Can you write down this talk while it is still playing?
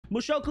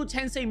Mushoku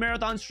Tensei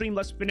marathon stream.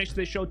 Let's finish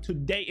this show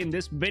today in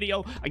this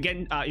video.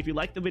 Again, if you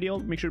like the video,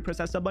 make sure to press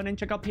that sub button and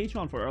check out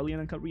Patreon for early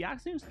and uncut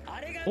reactions.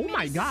 Oh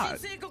my god.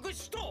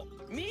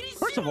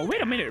 First of all,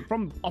 wait a minute.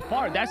 From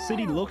afar, that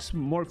city looks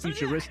more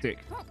futuristic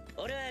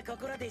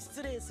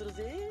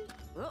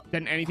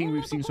than anything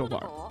we've seen so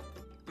far.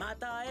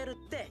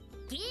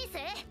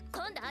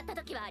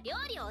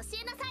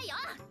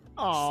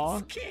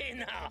 Aww.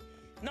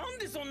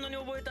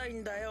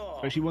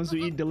 But she wants to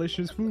eat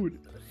delicious food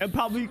and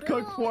probably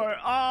cook for.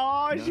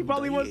 Oh, she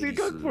probably wants to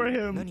cook for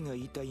him.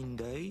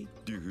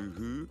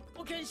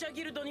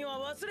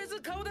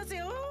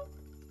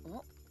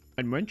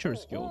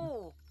 Adventurers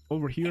Guild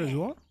over here as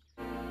well.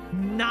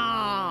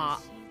 Nah,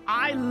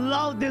 I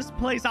love this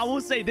place. I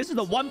will say this is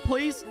the one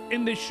place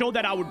in this show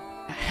that I would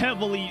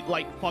heavily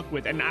like fuck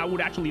with, and I would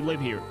actually live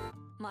here.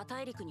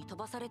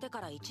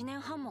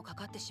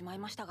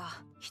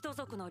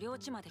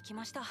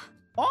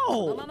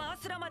 Oh,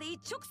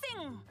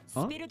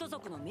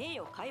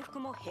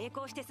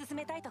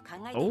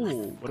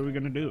 oh, what are we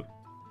gonna do?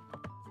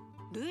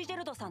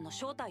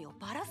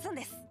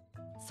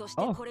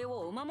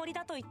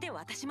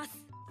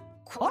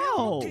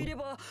 Oh.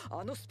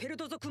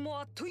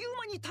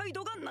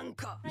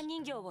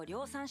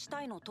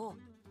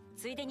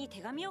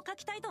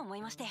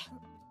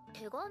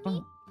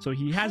 Oh, so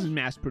he hasn't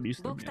mass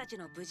produced them yet.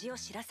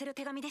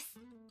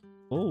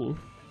 Oh.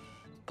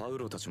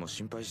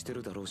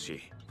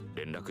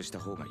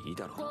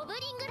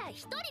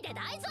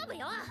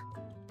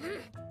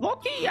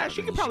 Loki, yeah,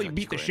 she could probably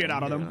beat the shit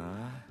out of them.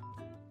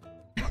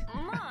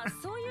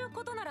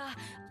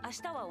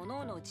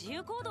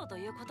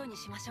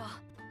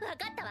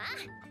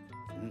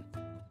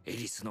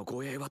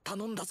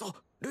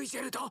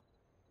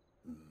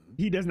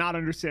 He does not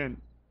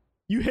understand.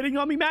 You hitting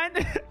on me, man?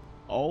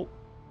 Oh.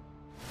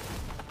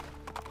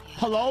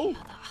 Hello?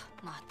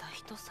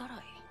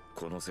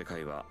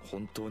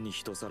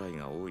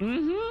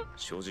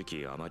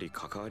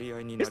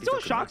 It still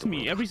shocks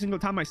me every single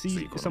time I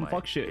see some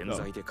fuck shit,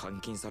 though.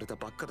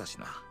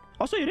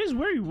 Also, it is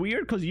very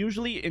weird because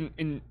usually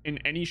in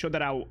any show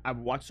that I've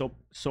watched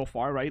so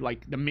far, right?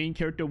 Like the main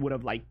character would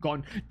have like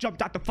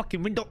jumped out the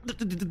fucking window.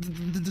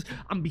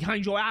 I'm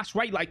behind your ass,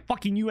 right? Like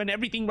fucking you and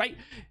everything, right?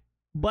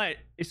 But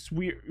it's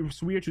weird.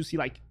 It's weird to see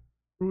like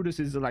RUDY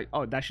is like,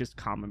 oh, that's just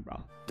common, bro.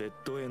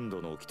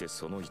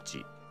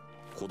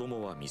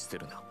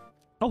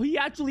 Oh, he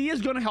actually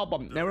is gonna help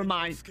him. Never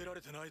mind.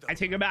 I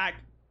take it back.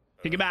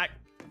 Take it back.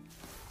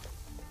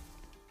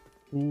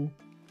 Ooh.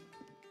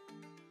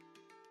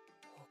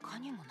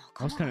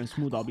 That was kind of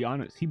smooth, I'll be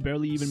honest. He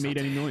barely even made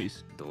any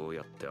noise.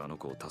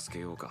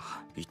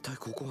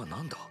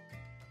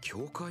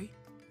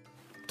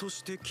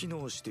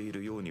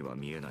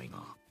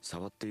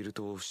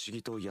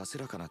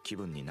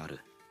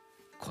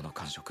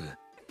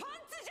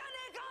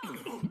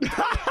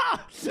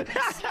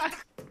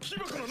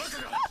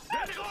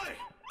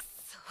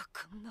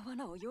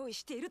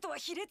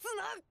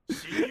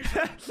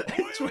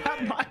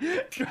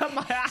 Trap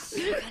my ass.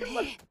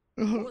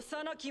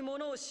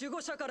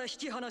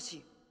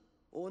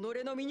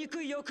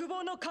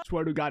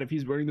 Swear to God, if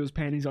he's wearing those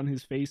panties on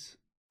his face.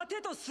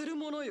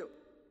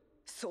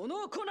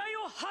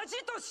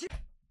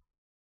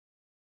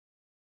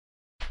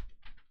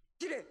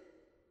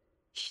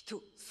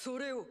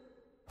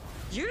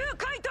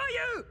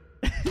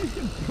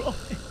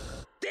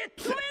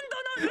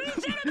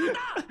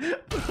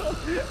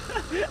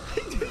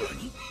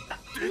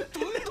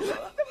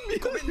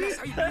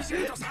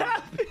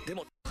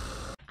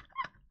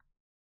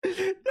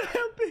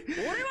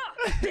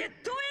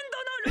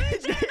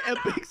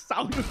 Epic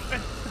sound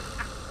effect.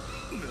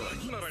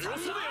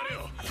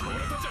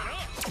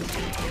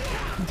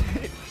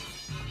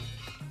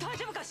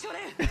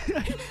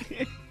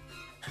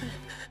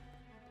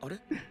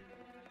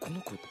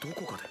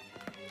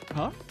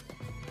 Huh?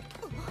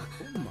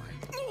 Oh my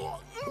God.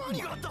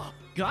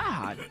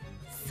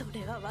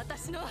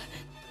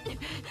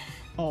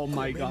 Oh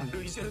my God.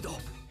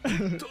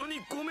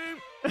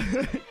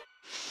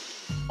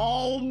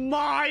 Oh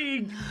my.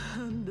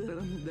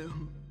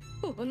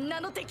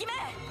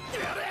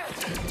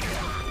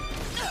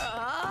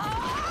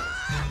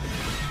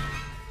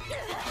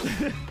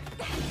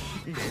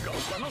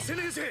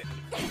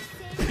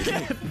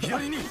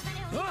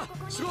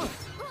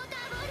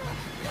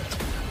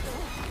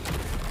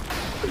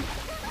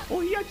 Oh,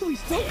 he actually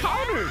still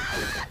countered.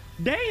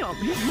 Damn,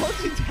 he's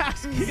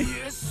multitasking.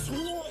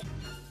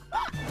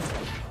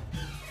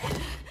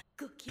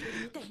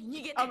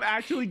 I'm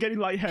actually getting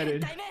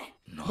lightheaded.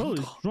 Oh,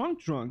 he's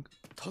drunk.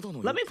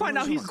 Let me find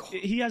out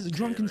he has a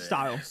drunken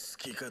style.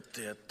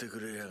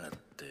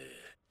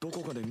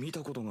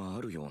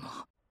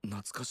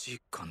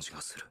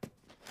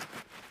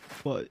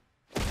 But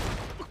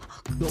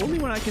the only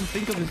one I can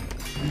think of is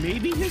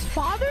maybe his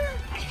father?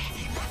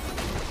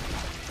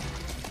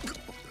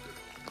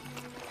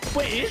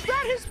 Wait, is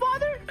that his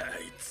father?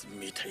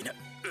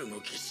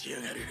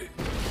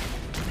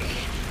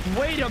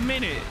 Wait a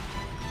minute.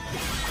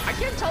 I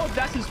can't tell if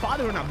that's his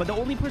father or not, but the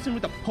only person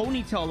with a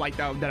ponytail like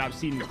that I've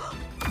seen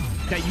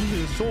that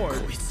uses a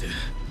sword.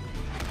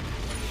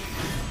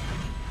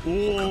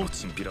 Oh.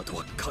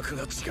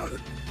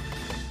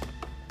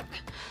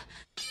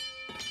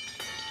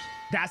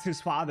 That's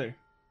his father.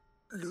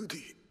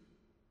 RUDY.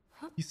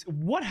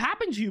 What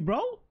happened to you,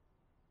 bro?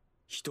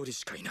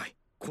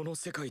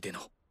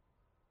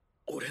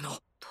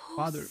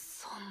 Father.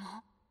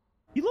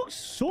 He looks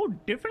so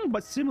different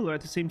but similar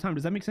at the same time.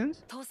 Does that make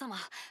sense?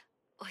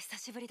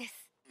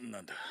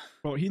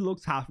 Bro, he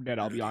looks half dead,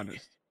 I'll be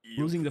honest.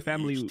 Losing the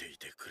family.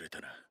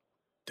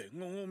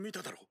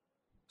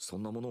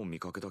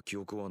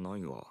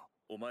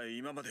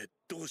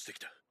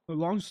 A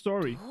long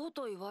story.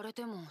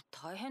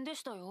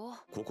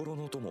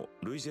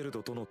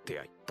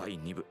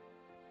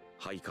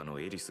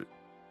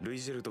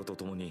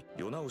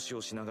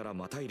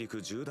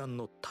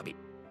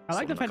 I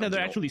like the fact that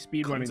they're actually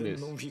speedrunning this.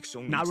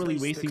 Not really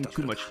wasting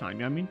too much time,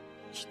 you know what I mean?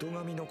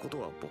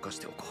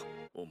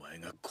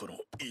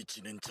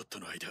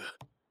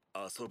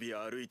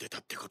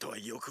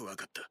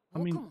 I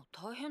mean,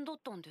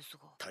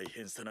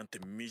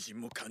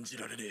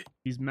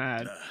 he's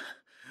mad.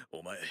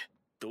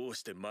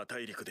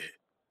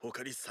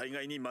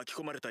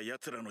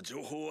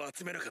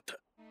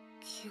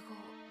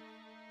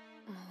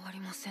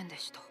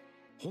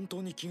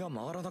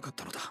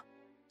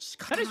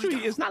 That is true.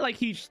 It's not like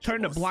he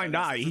turned a blind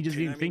eye. He just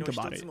didn't think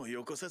about it.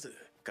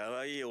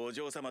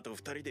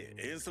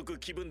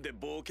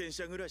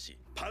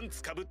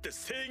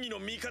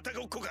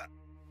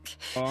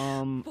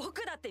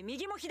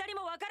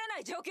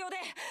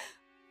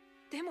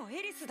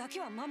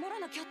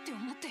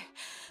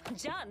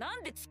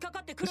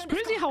 It's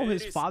crazy how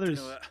his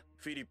father's...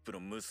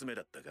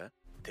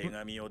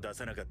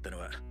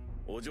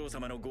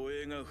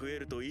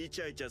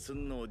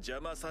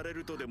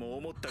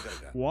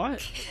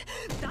 What?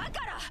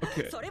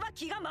 Okay.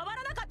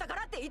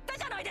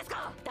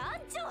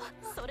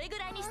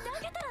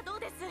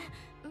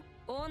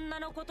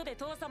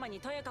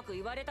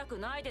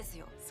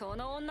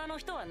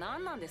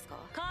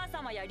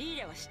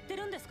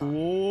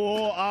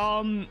 Oh,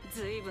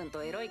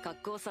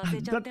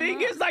 the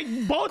thing is, like,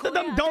 both of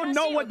them don't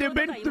know what they've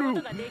been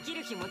through.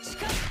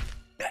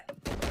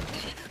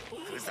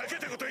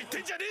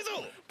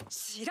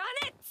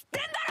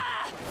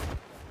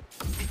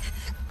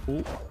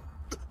 Oh.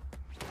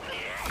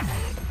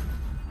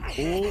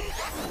 Oh.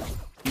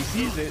 He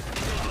sees it.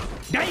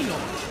 Damn.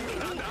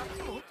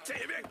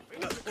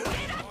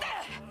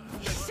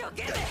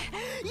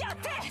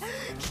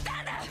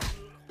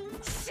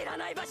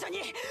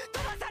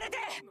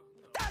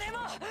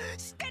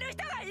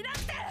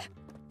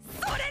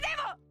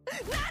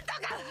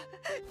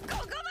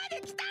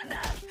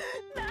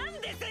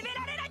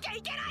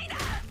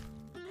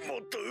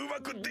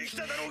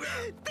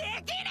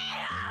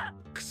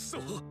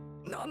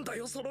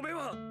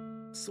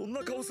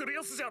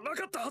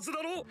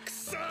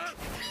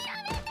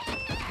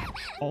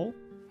 Oh.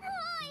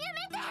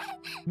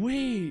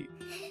 Wait.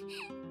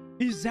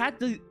 Is that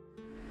the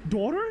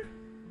daughter?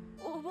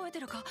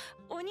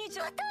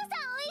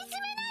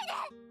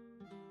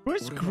 Bro,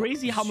 it's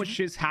crazy how much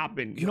shit's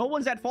happened. No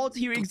one's at fault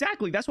here.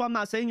 Exactly. That's why I'm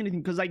not saying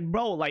anything. Because, like,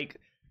 bro, like,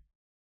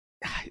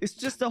 it's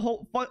just the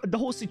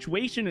whole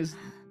situation is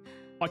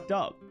fucked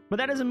up. But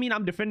that doesn't mean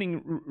I'm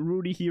defending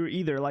RUDY here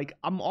either. Like,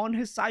 I'm on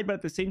his side, but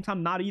at the same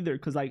time, not either.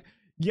 Because, like,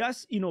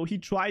 yes, you know, he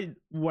tried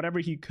whatever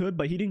he could,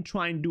 but he didn't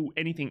try and do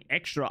anything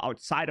extra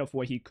outside of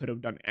what he could have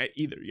done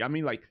either. I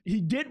mean, like, he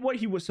did what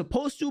he was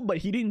supposed to, but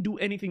he didn't do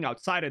anything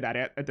outside of that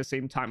at the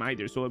same time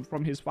either. So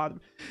from his father,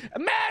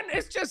 man,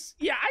 it's just,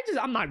 yeah,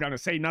 I'm not gonna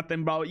say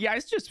nothing, bro. Yeah,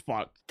 it's just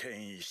fucked.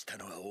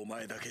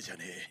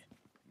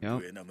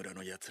 Yep.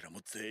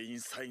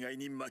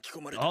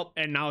 Oh,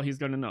 and now he's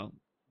gonna know.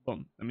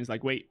 Boom. I mean, it's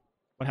like, wait,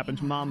 what happened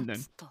to mom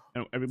then?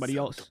 And everybody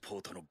else.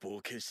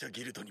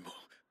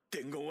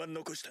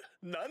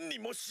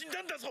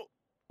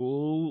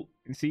 Oh,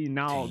 and see,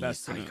 now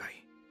that's gonna...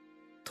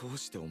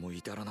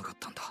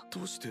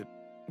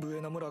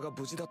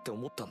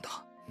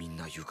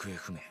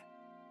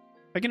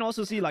 I can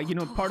also see, like, you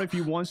know, part of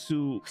you wants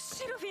to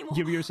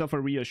give yourself a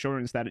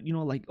reassurance that, you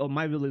know, like, oh,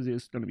 my village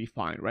is gonna be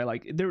fine, right?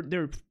 Like,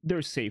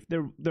 they're safe,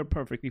 they're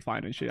perfectly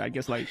fine and shit. I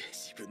guess, like,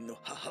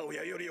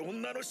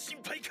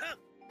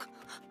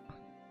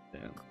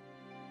 damn.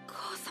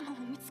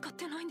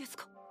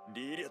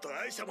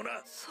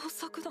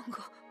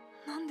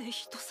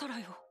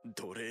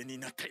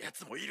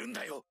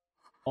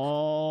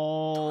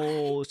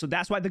 Oh, so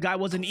that's why the guy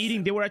wasn't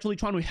eating. They were actually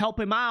trying to help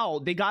him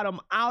out. They got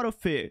him out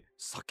of it.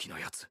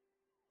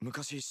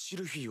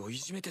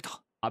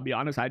 I'll be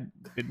honest, I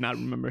did not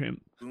remember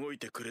him.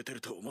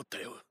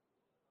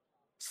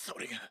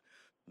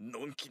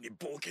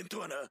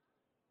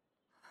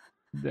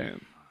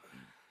 Damn.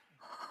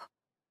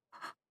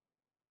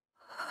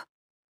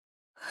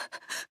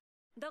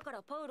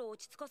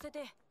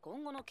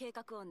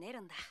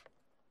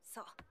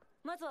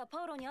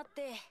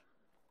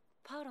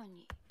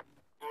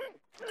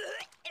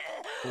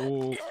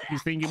 Oh,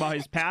 he's thinking about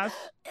his past.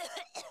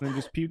 And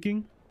just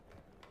puking.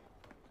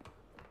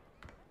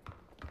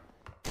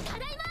 ただい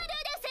まルーです。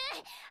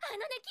あの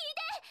ね、聞い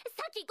て。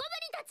さっきゴブ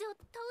リンたちを倒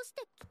し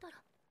てきたら。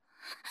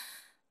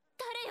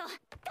誰よ、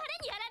誰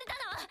にやられた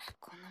の？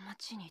この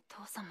町に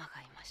父様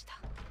がいました。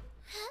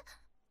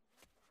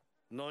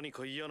何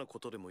か嫌なこ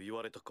とでも言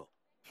われたか？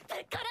ぶっ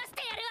殺して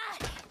やる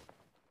わ。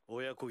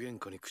親子喧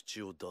嘩に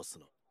口を出す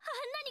な。あん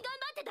なに頑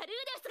張ってたルーデ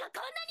ウスがこ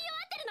んなに弱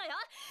ってるのよ。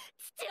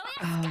父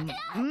親助けて。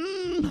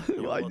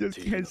I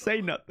just can't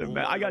say nothing,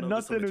 man. I got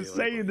nothing to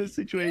say in this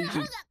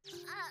situation.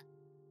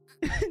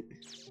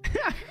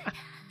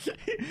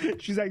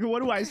 She's like,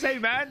 what do I say,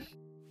 man?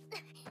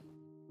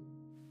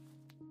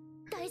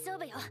 大丈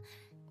夫よ。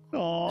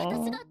 Aww.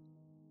 私が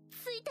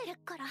ついてる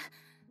から。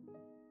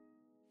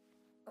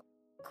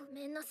ご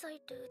めんなさ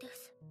い、ルーで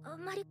す。あ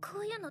んまりこ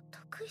ういうの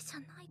得意じゃ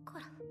ないか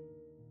ら。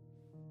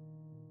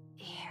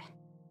いえ、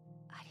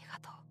ありが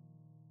とう、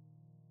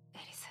エ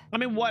リス。I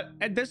mean, what?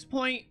 At this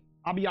point,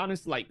 I'll be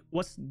honest, like,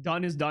 what's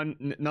done is done.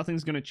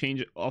 Nothing's gonna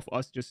change of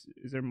us. Just,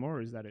 is there more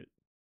or is that it?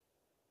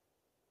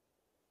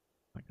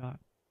 Oh my god.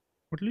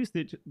 Or at least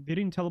they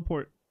didn't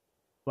teleport,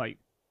 like,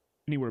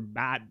 anywhere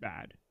bad.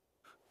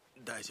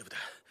 大丈夫だ。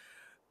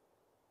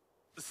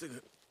す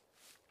ぐ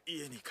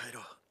家に帰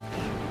ろう。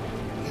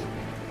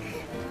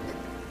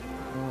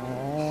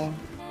 Oh,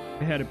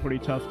 they had it pretty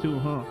tough too,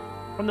 huh?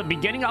 From the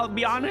beginning, I'll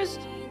be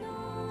honest,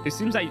 it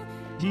seems like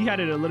he had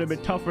it a little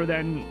bit tougher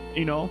than,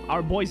 you know,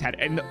 our boys had.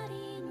 And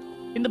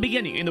in the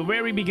beginning, in the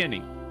very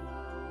beginning,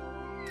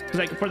 because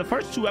like for the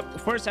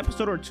first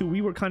episode or two,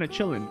 we were kind of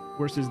chilling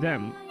versus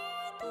them.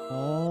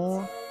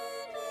 Oh,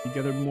 he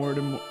gathered more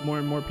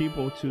and more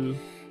people to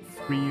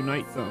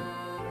reunite them.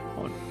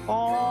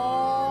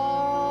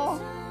 Oh,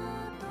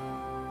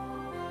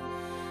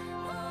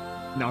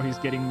 now he's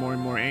getting more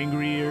and more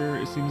angrier.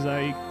 It seems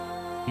like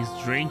he's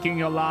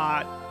drinking a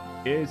lot.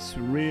 It's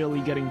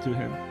really getting to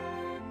him.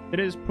 It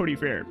is pretty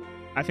fair.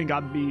 I think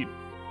I'd be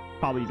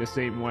probably the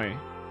same way,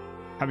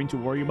 having to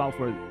worry about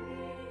for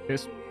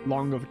this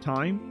long of a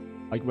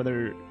time, like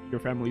whether your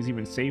family is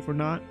even safe or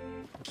not.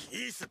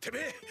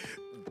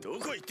 Oh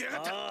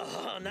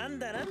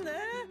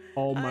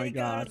my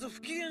god.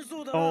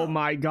 Oh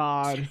my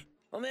god.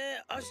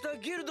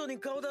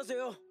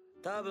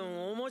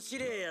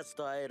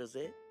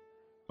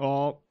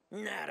 お、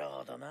なる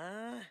ほど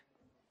な。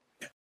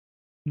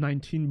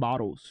19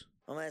 bottles。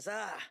お前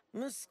さ、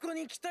息子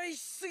に期待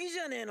しすぎじ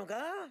ゃねえのか？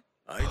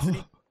あいつ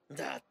に。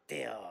だっ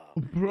てよ。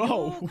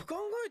Bro。よく考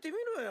えてみ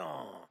ろ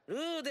よ。ル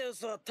ーデウ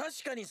スは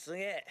確かにす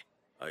げえ。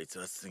あいつ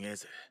はすげえ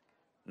ぜ。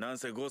なん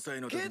せ5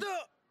歳の時。けど、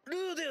ル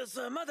ーデウ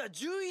スはまだ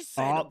11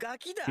歳のガ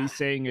キだ。He's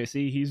saying it.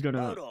 See, he's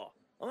gonna.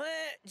 お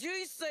前、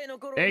11歳の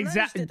頃何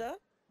してた？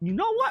 You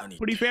know what?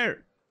 Pretty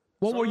fair.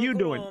 What were you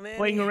doing?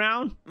 Playing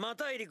around? マ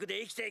タイリク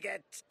で生きていけ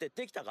っつって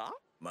できたか？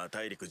マ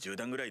タイリク10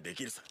段ぐらいで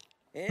きるさ。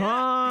い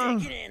や、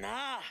できねえ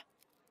な。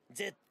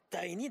絶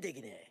対にで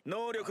きねえ。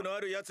能力のあ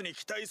るやつに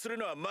期待する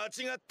のは間違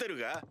ってる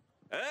が？あ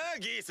あ、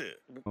ギー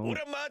ス。俺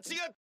は間違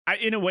っ。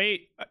In a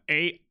way,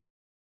 a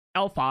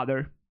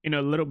L-father in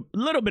a little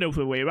bit of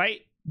a way,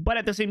 right? But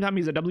at the same time,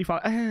 he's a doubly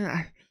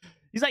father.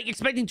 He's like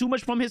expecting too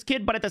much from his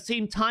kid, but at the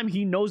same time,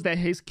 he knows that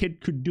his kid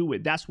could do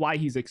it. That's why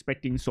he's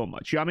expecting so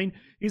much. You know what I mean?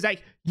 He's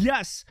like,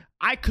 yes,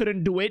 I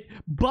couldn't do it,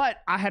 but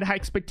I had high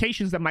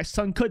expectations that my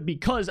son could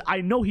because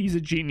I know he's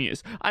a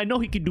genius. I know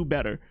he could do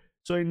better.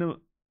 So in a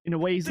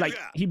way, he's like,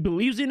 he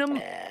believes in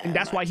him, and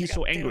that's why he's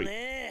so angry.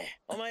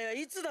 お前は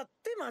いつだっ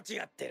て間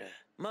違ってる。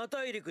マ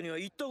タイリクには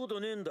行ったこ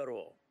とねえんだ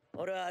ろう。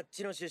俺はあっ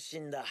ちの出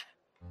身だ。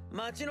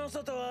町の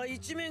外は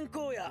一面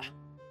荒野。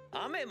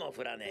雨も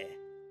降らねえ。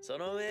そ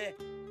の上、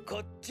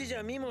こっちじ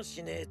ゃ見も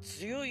しねえ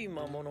強い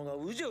魔物が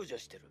うじょうじょ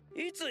してる。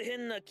いつ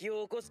変な気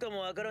を起こすか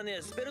もわからね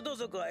えスペルト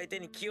族相手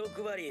に気を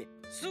配り、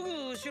す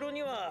ぐ後ろ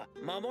には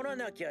守ら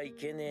なきゃい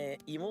けねえ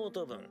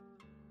妹分。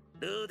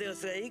ルーデウ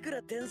スがいく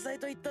ら天才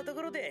と言ったと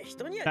ころで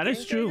人には限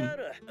界があ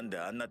る。なんで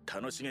あんな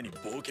楽しげに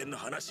冒険の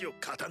話を語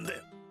んだ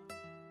よ。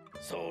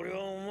それ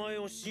はお前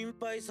を心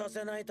配さ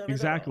せないため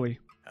だ。Exactly.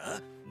 あ？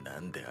な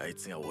んであい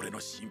つが俺の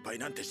心配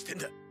なんてしてん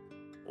だ？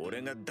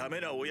俺がダメ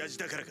な親父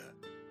だからか。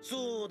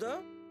そう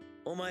だ。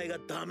お前が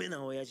ダメ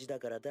な親父だ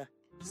からだ。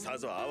さ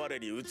ぞ哀れ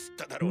に映っ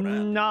ただろうな。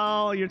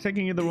No, you're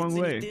taking it the wrong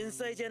way. 天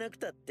才じゃなく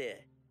たっ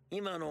て、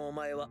今のお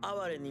前は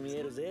哀れに見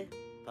えるぜ、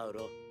パウ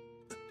ロ。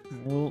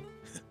Well,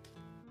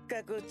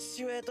 各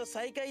父親と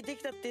再会で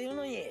きたっていう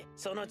のに、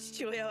その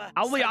父親は。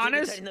I'll be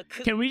honest.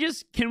 Can we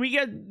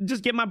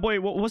get my boy?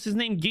 What's his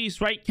name?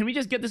 Geese, right? Can we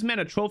just get this man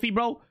a trophy,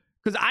 bro?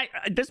 Because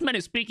this man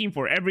is speaking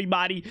for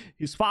everybody.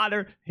 His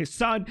father, his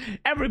son,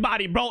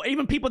 everybody, bro.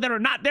 Even people that are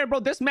not there, bro.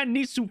 This man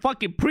needs to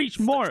fucking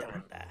preach more.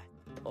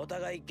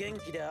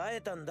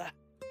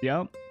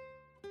 Yep.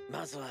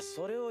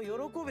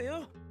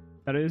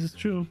 That is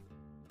true.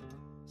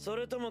 そ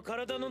れとも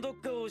体のどっ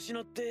かを失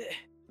って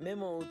目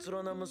もうつ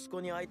ろな息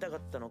子に会いたか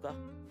ったのか?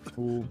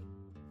 Ooh.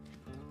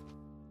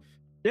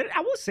 I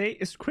will say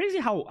it's crazy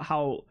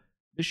how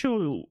the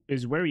show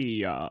is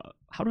very how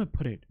do I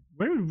put it?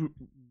 Very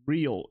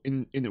real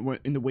in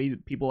the way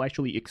that people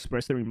actually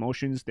express their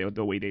emotions,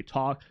 the way they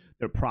talk,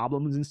 their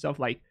problems and stuff.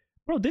 Like,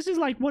 bro, this is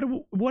like what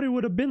it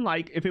would have been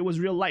like if it was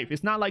real life.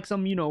 It's not like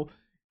some, you know,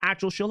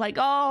 actual show like,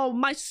 oh,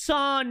 my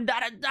son, da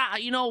da da,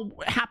 you know,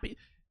 happy.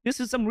 This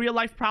is some real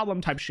life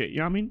problem type shit. You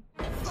know what I mean?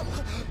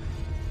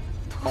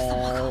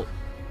 Oh,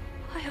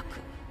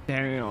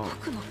 damn.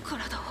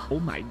 Oh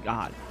my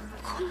god.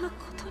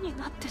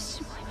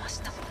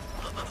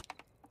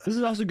 This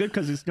is also good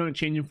because it's gonna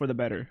change him for the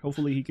better.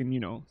 Hopefully he can,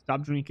 you know,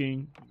 stop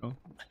drinking. You know.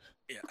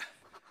 Yeah.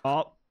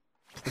 Oh,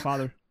 it's the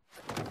father.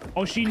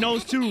 Oh, she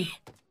knows too.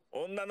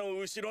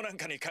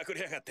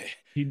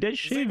 He did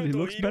shave. He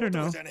looks better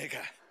now.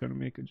 Gonna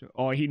make a joke.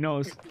 Oh, he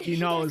knows. He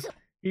knows.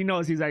 He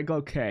knows. He's like,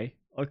 okay,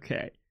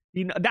 okay.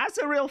 You know, that's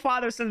a real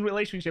father-son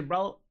relationship,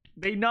 bro.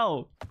 They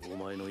know.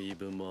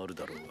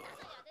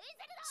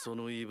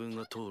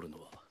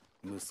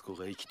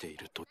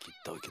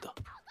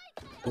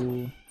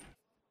 Ooh.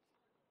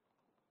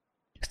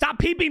 Stop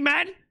peeping,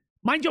 man.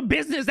 Mind your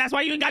business. That's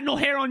why you ain't got no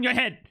hair on your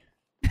head.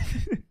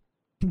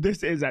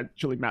 This is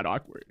actually mad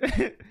awkward.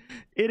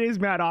 It is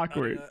mad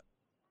awkward.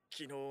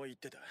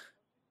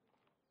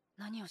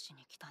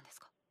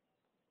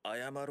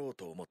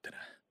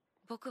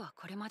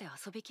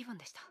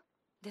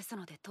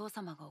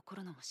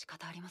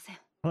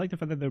 I like the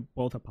fact that they're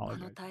both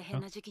apologizing.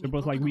 They're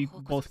both like, we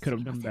both could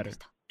have done better.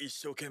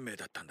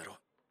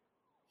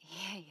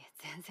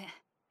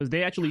 Because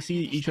they actually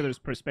see each other's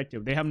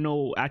perspective. They have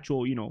no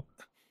actual, you know,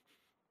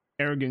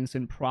 arrogance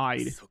and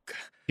pride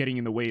getting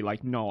in the way.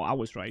 Like, no, I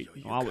was right.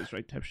 No, I was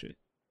right type shit.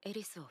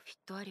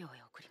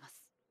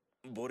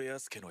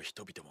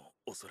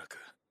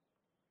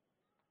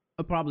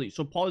 Probably.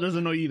 So Paul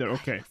doesn't know either.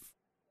 Okay.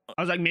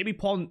 I was like, maybe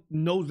Paul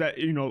knows that,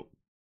 you know,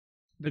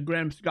 the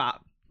Gramps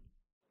got.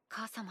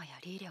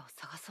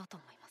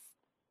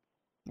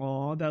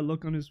 Oh, that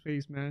look on his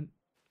face, man.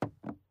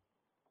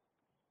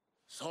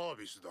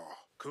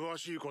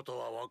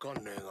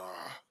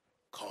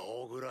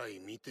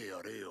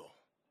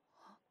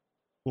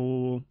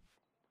 Oh.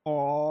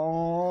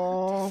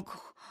 Oh.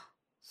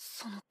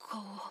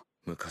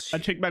 I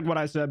take back what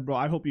I said, bro.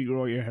 I hope you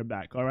grow your hair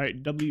back. All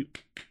right. W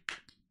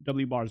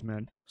bars,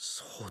 man.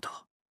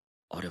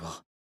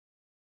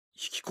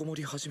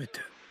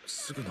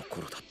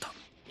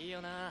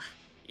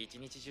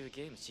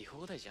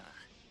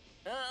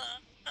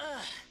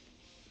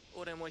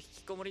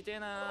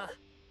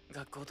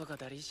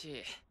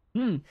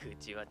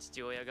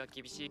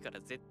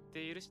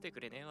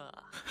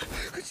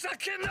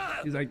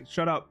 He's like,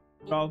 shut up,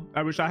 bro.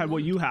 I wish I had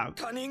what you have.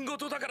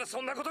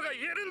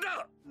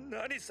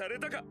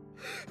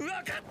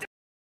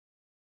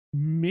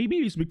 Maybe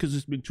it's because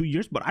it's been 2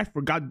 years, but I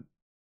forgot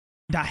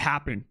that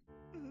happened.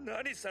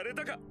 Holy shit.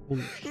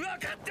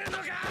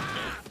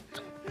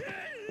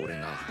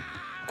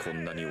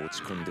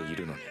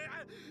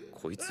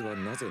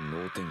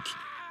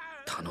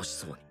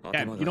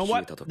 Yeah, you know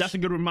what? That's a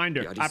good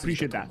reminder. I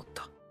appreciate that.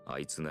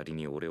 I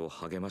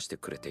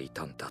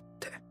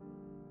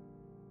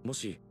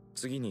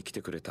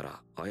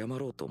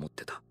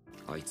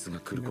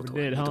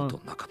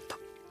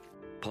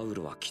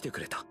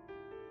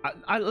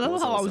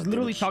love how I was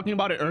literally talking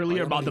about it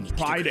earlier about the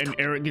pride and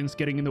arrogance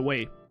getting in the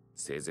way.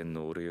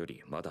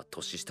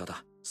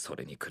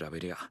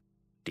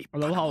 I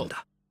love how,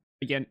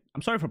 again,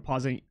 I'm sorry for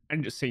pausing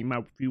and just saying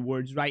my few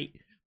words, right?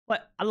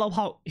 But I love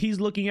how he's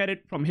looking at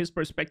it from his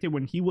perspective.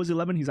 When he was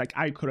 11, he's like,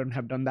 I couldn't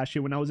have done that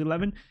shit when I was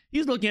 11.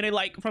 He's looking at it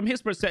like from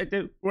his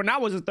perspective. When I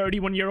was a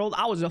 31-year-old,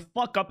 I was a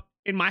fuck up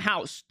in my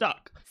house,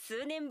 stuck.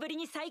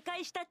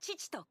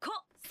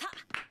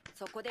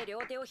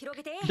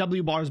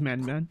 W bars,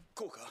 man.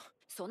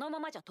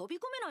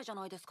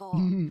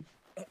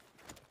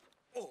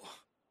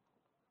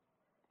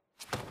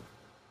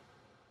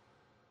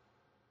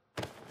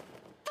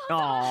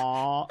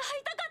 Aww.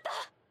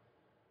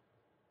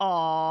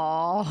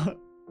 Aww.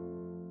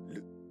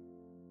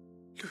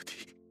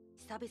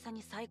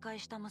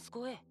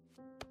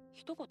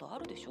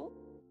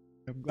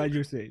 I'm glad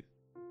you're safe.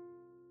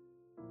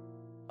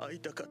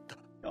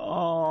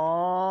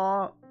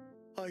 Aww.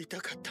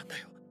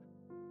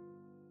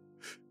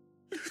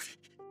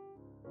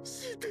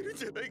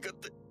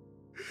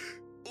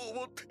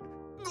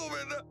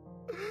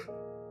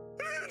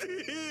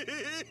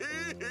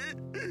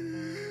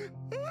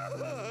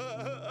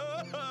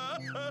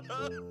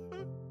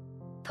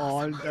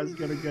 Oh, that's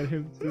gonna get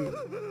him too.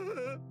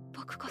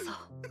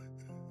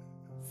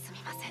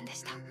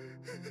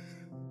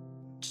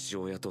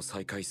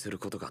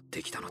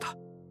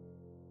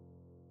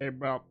 Hey,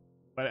 bro,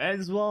 but it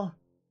ends well.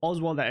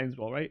 All's well that ends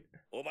well, right?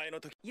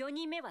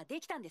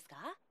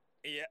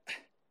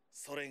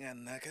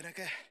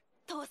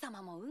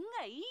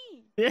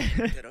 Yeah.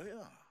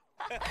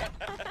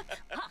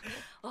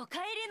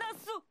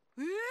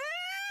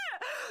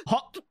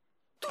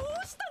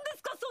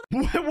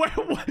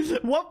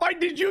 What fight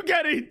did you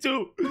get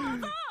into?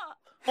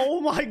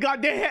 Oh my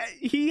god,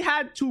 he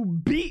had to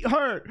beat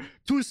her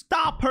to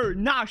stop her.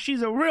 Nah,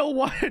 she's a real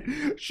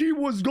one. She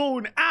was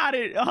going at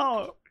it.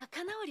 Oh.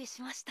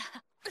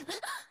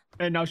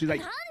 And now she's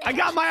like, I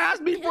got my ass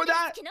beat for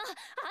that. 昨日あんなに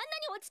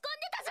落ち込ん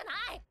でたじゃな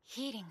い。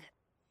ヒーリング。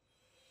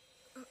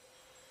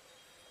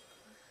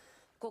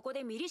ここ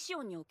でミリシ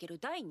オンにおける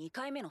第2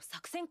回目の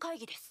作戦会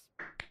議です。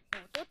お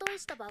ととい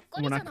したばっ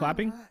かり We're じゃ not ない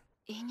clapping? の。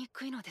言いに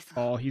くいのです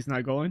が。Oh, he's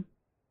not going?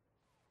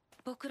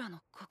 僕らの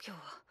故郷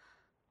は。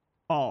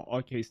Oh,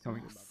 okay, he's telling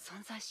me about it.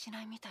 存在し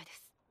ないみたいで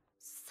す。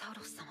サウ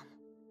ロス様も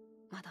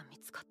まだ見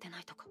つかってな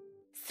いとか。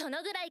そ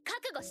のぐらい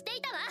覚悟して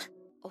いたわ。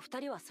お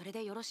二人はそれ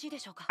でよろしいで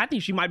しょうか。 I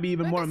think she might be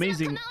even more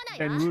amazing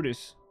than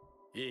Rudis.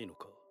 いいの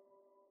か。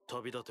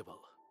旅立てば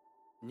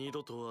二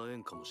度と会え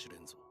んかもしれ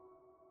んぞ。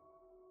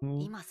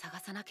今探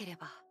さなけれ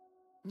ば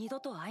二度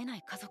と会えな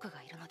い家族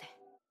がいるので。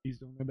He's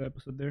doing another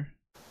episode there.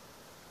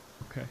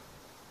 Okay.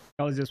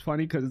 That was just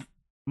funny because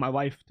my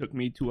wife took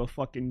me to a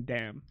fucking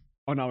dam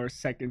on our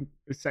second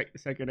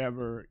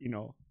ever, you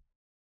know,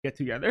 get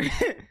together.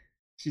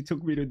 She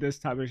took me to this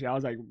type of shit. I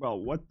was like, bro,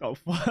 what the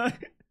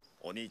fuck?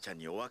 お兄ちゃん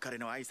にお別れ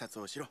の挨拶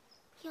をしろ。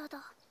や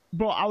だ。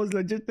 Bro, I was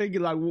legit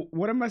thinking like,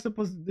 what am I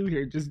supposed to do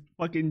here? Just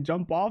fucking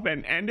jump off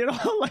and end it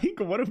all?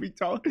 Like, what are we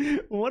talking?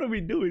 What are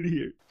we doing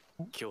here?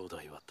 兄弟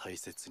は大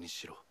切に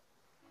しろ。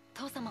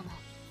父様も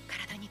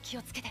体に気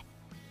をつけて。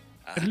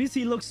 At least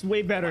he looks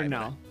way better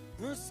now.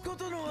 息子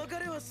との別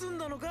れは済ん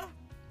だのか？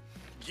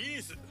ギ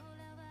ース、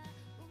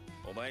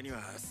お前に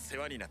は世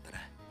話になったな。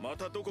ま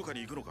たどこか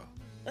に行くのか？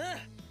ああ、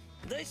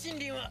大森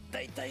林は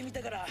大体見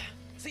たから、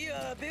次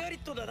はベガリ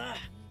ットだな。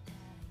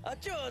あっ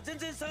ちは全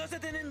然探せ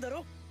てねえんだ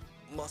ろ？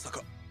まさ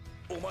か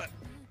お前。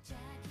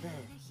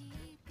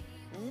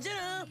じゃあ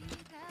な。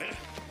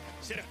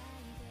シェラ、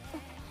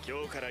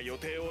今日から予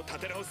定を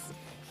立て直す。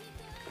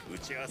打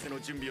ち合わせの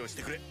準備をし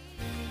てくれ。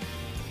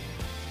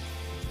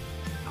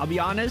 I'll be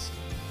honest,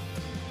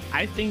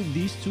 I think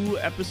these two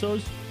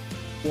episodes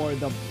were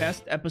the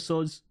best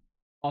episodes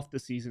of the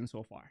season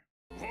so far.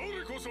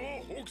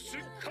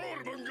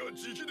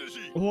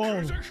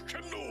 Whoa.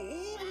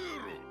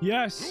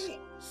 Yes.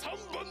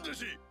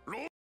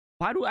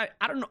 Why do I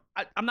don't know.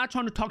 I'm not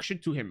trying to talk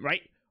shit to him,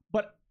 right?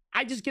 But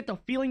I just get the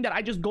feeling that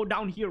I just go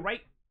down here,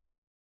 right?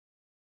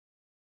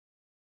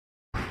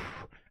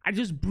 I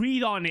just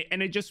breathe on it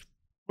and it just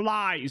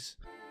flies.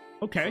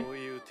 Okay. I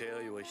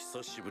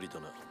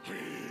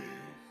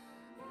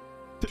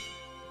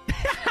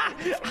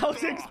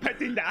was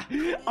expecting that.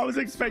 I was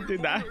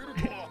expecting that.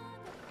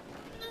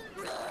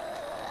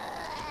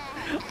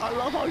 I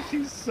love how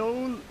she's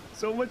so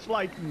much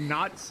like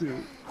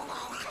Natsu.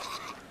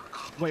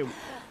 Wait,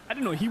 I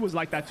didn't know he was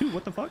like that too.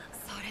 What the fuck?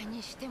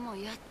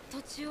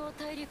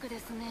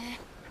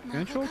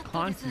 Central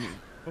continent.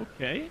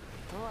 Okay.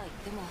 とは言っ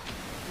ても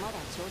まだ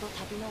ちょうど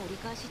旅の折り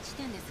返し地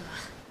点ですが。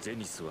ゼ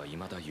ニスは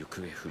未だ行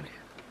方不明。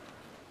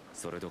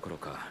それどころ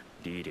か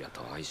リーリア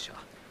とアイシャ、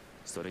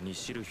それに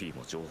シルフィー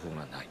も情報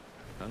がない。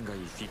案外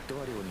フィット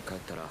ワリオに帰っ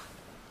たら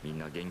みん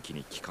な元気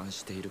に帰還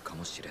しているか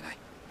もしれない。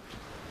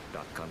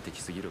楽観的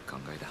すぎる考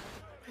えだ。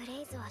ブ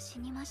レイズは死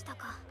にました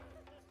か。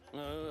ああ、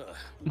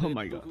 Oh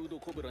my god. フード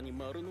コブラに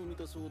丸飲み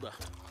だそうだ。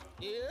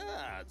い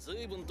や、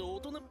随分と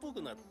大人っぽ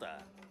くなった。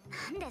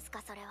何です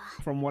かそれは。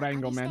 From what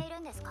angle, man?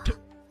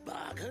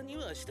 バカに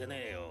はして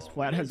ねえよ。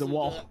 Flat as a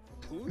wall.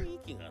 雰囲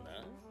気がな。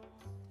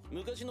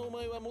昔のお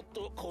前はもっ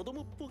と子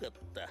供っぽかっ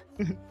た。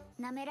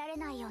舐められ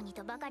ないように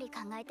とばかり考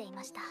えてい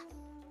ました。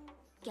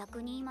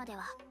逆に今で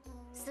は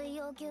水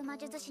曜級魔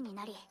術師に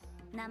なり、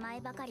名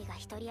前ばかりが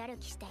一人歩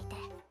きしていて、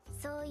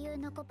そういう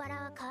ノコパラ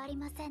は変わり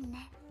ません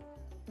ね。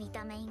見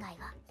た目以外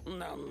は。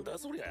なんだ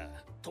そりゃ、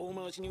遠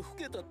回しに老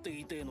けたって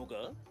言いてえの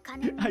か？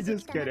 I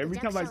just get every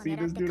time I see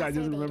this dude, I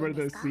just remember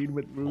the scene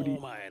with Rudy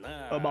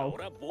about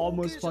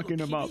almost fucking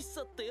him up.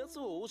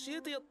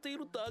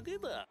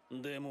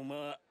 でも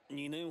まあ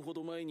2年ほ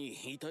ど前に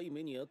痛い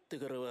目にあって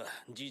からは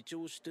自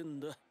重してん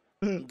だ。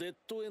デッ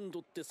ドエンド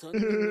って3人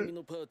組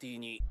のパーティー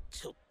に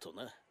ちょっと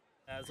な。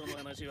その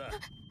話は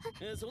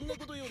そんな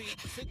ことより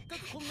せっか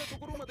くこんなと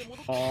ころまで戻っ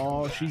てきたんだ。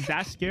 Oh, she's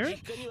that scared?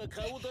 実家には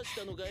顔出し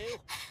たのかよ。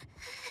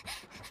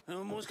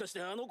もしかし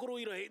てあの頃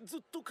以来ず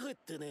っと帰っ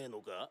てねえ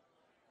のか？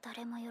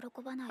誰も喜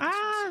ばないでしょ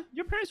うし。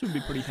 Your parents would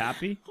be pretty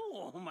happy.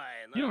 お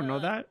前な。 You don't know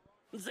that?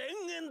 全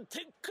言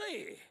撤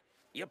回。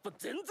やっぱ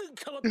全然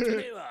変わって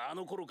ねえわあ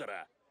の頃か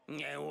ら。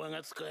電話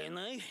が使え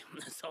ない。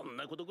そん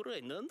なことぐら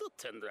いなんだっ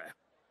てんだ。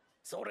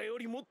それよ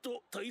りもっ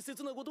と大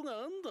切なことが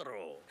あんだ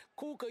ろう。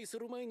後悔す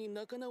る前に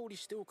仲直り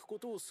しておくこ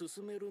とを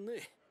勧める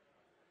ね。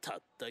た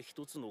った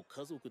一つの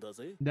家族だ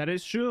ぜ。 That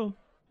is true.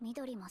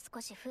 緑も少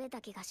し増え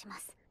た気がしま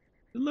す。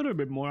 A little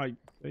bit more, I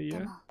say, で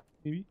yeah. も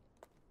Maybe.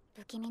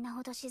 不気味な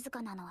ほど静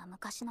かなのは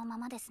昔のま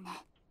まですね。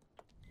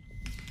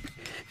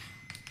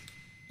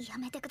や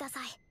めてくだ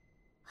さい。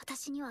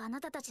私にはあな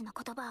たたちの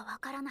言葉はわ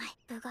からない。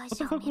部外 What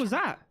the 者を fuck 見る was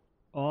that?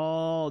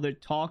 Oh, they're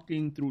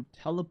talking through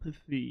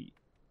telepathy.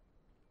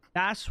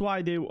 That's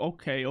why they...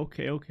 Okay.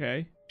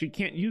 She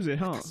can't use it,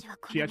 huh?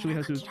 She actually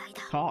has to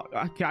talk.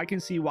 Okay, I can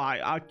see why.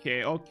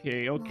 Okay. も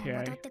う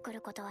戻ってくる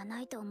ことは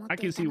ないと思っ I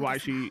てい can た see の why で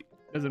すが。 she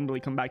doesn't really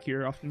come back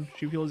here often.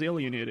 She feels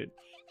alienated.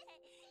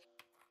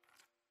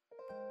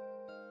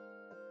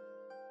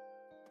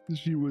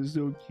 She was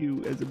so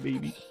cute as a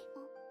baby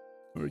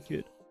or a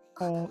kid.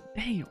 Oh,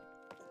 damn.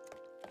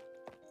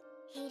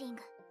 ヒーリン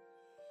グ。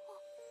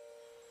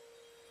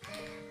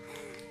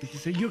 She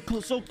said, "You're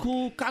so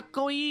cool,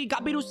 kakoi,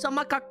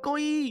 Gabiru-sama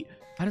kakoi."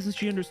 How doesn't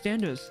she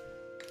understand us?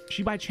 Is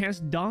she by chance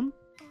dumb?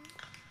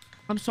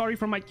 I'm sorry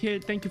for my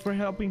kid. Thank you for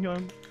helping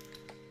him.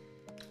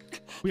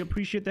 We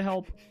appreciate the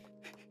help.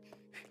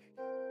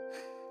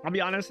 I'll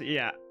be honest,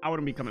 yeah, I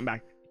wouldn't be coming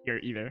back here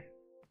either.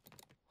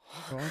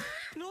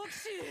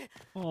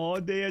 Oh,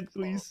 they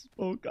actually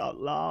spoke out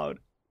loud.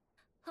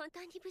 本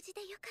当に無事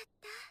でよかっ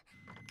た。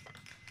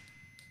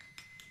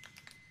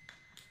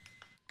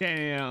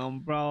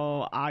 Damn,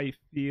 bro, I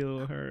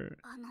feel her.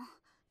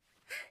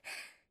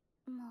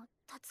 もう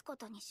立つこ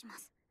とにしま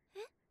す。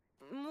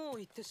もう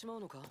行ってしまう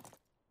のか？せ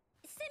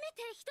め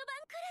て一晩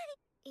く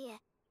らい。いえ、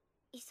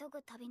急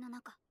ぐ旅の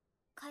中、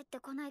帰って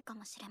こないか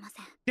もしれま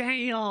せん。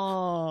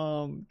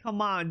 Damn,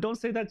 come on, don't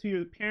say that to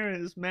your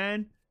parents,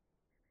 man.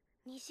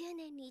 20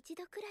年に一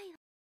度くらいは。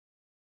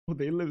 Well,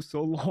 they live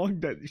so long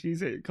that she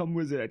said come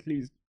visit at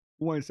least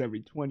once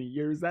every 20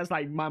 years. That's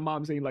like my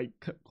mom saying like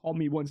call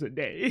me once a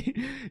day.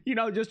 You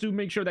know, just to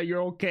make sure that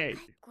you're okay.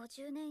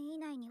 50年以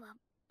内には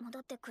戻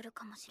ってくる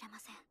かもしれま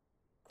せん。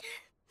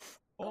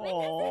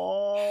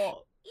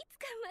 Oh. いつ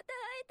かまた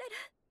会えたら、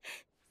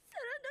そ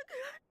の時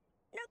は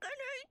泣かな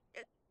いって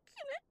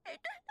決めてい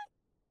た。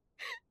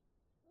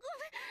ご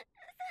めんな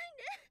さい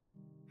ね。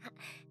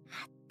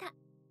あった。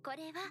こ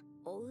れは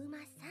お馬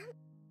さん。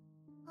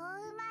お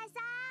馬さ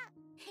ん。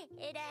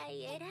えら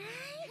いえらい。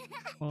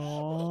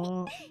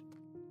 Oh.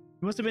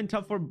 It must have been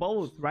tough for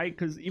both, right?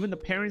 Because even the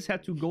parents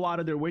had to go out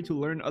of their way to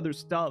learn other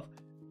stuff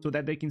so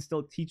that they can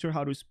still teach her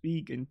how to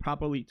speak and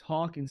properly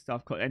talk and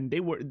stuff. And they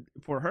were,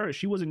 for her,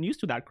 she wasn't used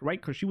to that, right?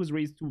 Because she was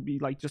raised to be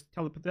like just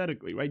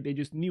telepathically, right? They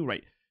just knew,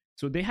 right?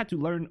 So they had to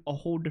learn a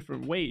whole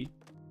different way.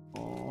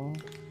 Oh.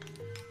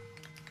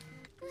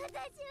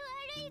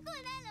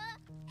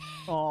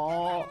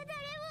 Oh.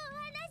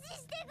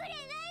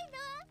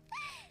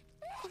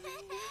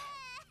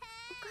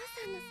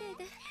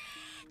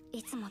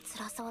 いつも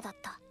辛そうだっ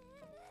た。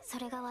そ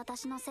れが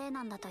私のせい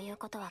なんだという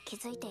ことは気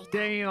づいていた。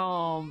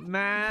 Damn,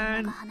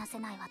 man. 話せ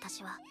ない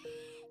私は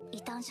異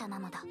端者な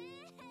のだ。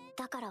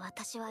だから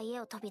私は家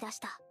を飛び出し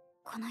た。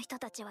この人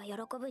たちは喜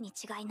ぶに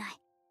違いない。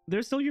 They're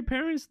still your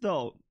parents,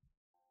 though.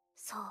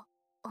 そう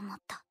思っ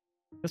た。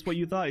 That's what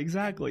you thought,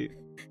 exactly.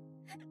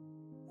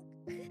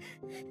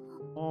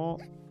 Oh.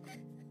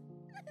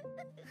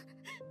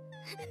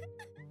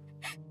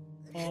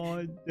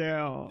 Oh,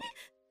 damn.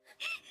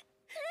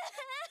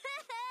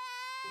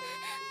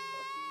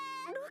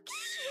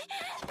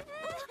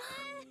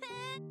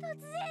 突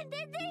然出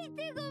て行っ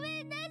てご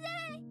めんなさい。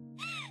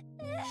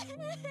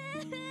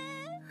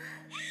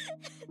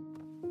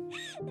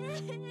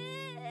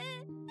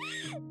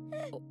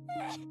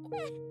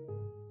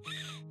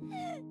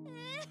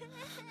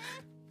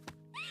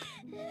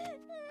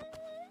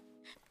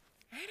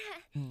あら、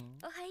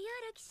おはよ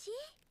うロキシ。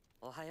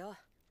おはよう。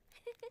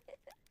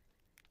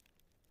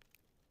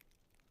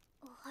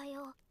おは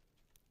よう。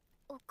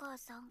お母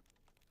さん、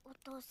お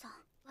父さん、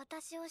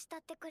私を慕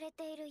ってくれ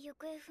ている行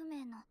方不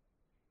明の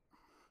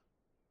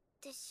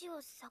弟子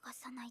を探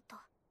さないと。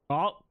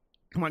 Oh,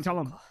 come on, tell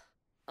him.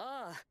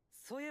 ああ、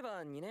そういえ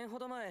ば2年ほ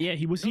ど前、 Yeah,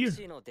 he was ロ here. キ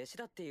シーの弟子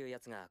だっていう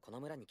やつがこの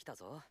村に来た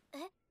ぞ。え、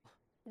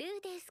ル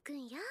ーデス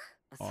君よ。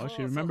 Oh,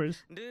 she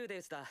remembers. ルー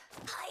デスだ。はい。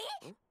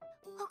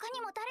他に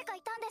も誰か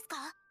いたんですか？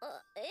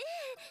え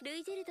え、ル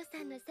イジェルドさ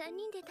んの3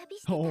人で旅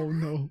してた。 Oh,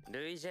 no.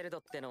 ルイジェルド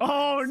っての。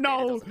Oh,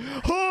 no. Oh,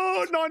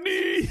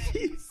 Nani. ス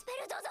ペル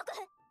ド族。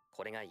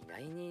これが意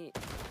外に。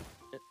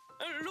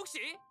ロキシ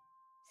ー？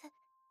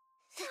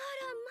そ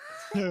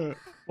らまあ。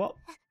Well,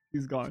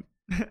 he's gone.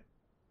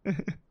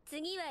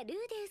 次はルーデ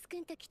ウス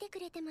君と来てく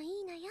れても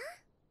いいのよ。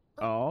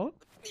 Oh.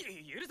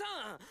 ゆるさ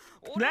ん。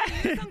俺は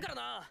ゆるさんから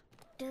な。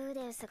ルー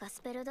デウスが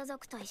スペルド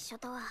族と一緒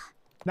とは。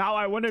 Now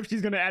I wonder if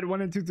she's gonna add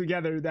 1 and 2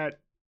 together. That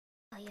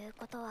という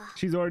ことは。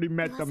 she's already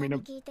met them in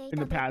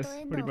the past,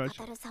 pretty much.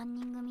 語る3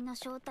人組の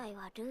正体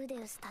はルーデ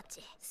ウスた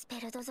ち。スペ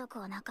ルド族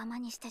を仲間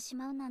にしてし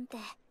まうなんて、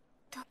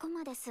どこ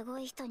まですご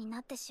い人にな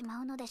ってしま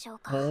うのでしょう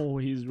か。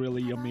 Oh, he's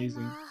really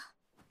amazing. あら、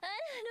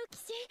ロキ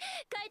シ、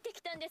帰って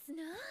きたんです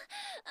な。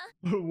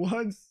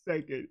 1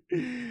 second.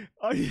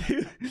 Are you?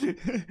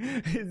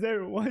 Is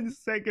there 1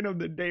 second of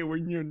the day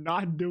when you're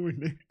not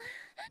doing it?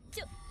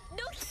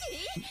 ロキシ、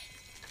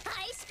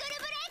ハイスクール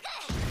ブレ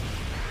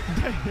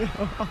イ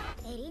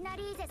ク。エリナ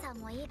リーゼさん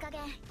もいい加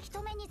減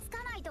人目につ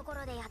かないとこ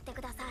ろでやって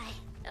ください。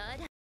あ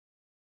ら。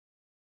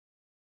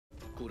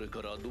これ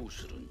からどう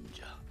するん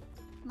じゃ。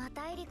ま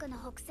た大陸の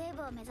北西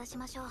部を目指し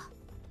ましょう。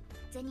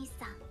ゼニス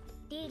さん、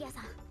リーリャ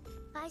さん、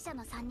敗者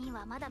の3人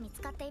はまだ見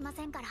つかっていま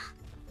せんから。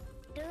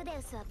ルーデ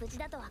ウスは無事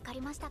だと分かり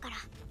ましたから、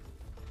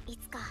い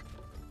つか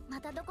ま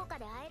たどこか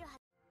で会えるはず。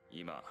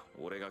今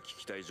俺が聞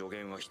きたい助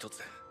言は一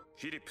つ。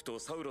フィリップと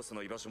サウロス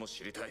の居場所も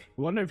知りたい。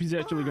 Wonder if he's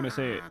actually gonna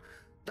say it.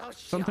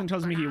 Something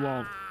tells me he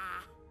won't.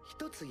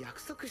 一つ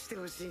約束して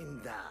ほしい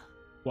んだ。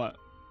 What?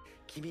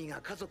 君が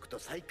家族と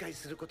再会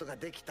することが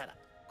できたら、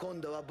今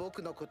度は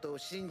僕のことを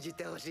信じ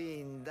てほし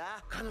いん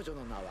だ。彼女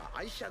の名は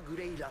アイシャ・グ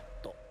レイラッ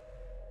ト。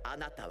あ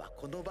なたは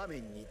この場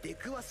面に出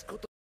くわすこ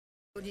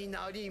とに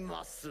なり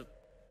ます。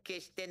決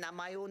して名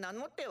前を名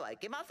乗ってはい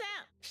けません。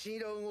シ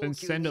ロン王 Then 宮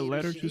send に a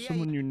いる letter 知 to り合い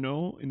someone you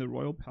know in the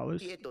royal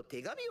palace. へと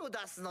手紙を出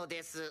すの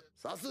です。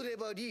さすれ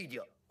ばリーリ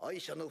ャ、愛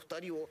者の二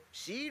人を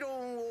シーロ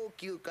ン王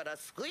宮から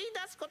救い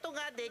出すこと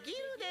ができる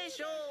で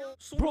しょ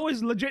う。 Bro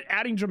is legit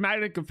adding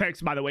dramatic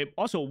effects, by the way.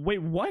 Also,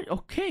 wait, what?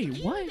 Okay, で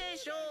き what? るで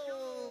しょう。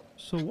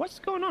 So what's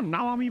going on?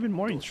 Now I'm even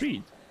more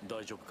intrigued.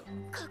 大丈夫か。こ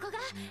こが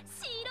シ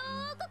ーロ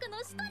ン王国の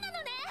首都なの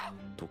ね。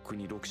とっく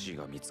にロクシー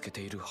が見つけ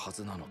ているは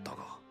ずなのだ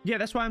が。 Yeah,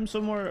 that's why I'm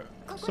so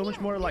much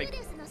more like ユ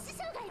ーデスの師匠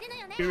がいるの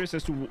よね。 curious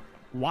as to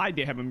why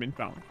they haven't been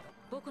found.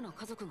 僕の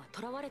家族が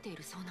囚われてい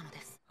るそうなので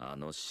す。あ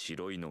の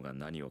白いのが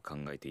何を考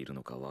えている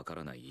のかわか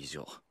らない以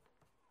上、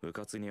う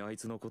かつにあい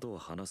つのことを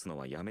話すの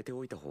はやめて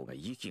おいた方が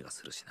いい気が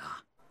するし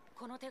な。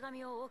この手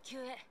紙を王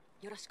宮へ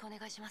よろしくお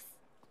願いします。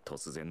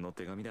突然の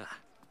手紙だ。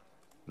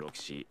ロキ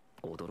シ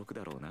ー驚く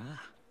だろう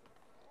な。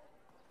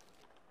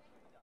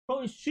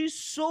 Bro, she's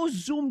so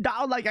zoomed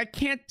out, like I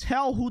can't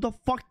tell who the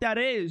fuck that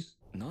is.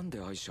 なんで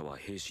アイシャは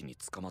兵士に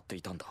捕まって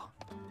いたんだ。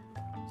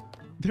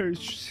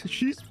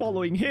 She's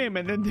following him,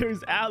 and then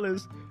there's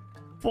Alice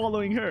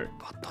following her.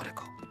 誰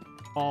か。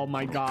 Oh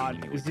my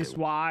god, is this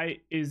why?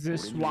 Is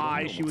this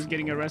why she was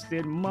getting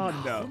arrested?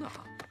 Mother.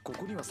 こ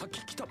こにはさっ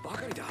き来たば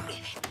かりだ。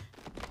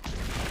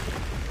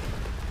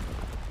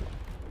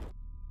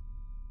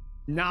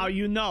 Now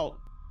you know.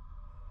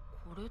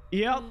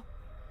 Yep.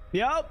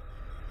 Yep.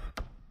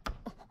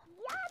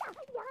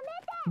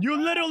 You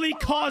literally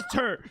caused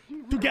her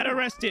to get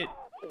arrested.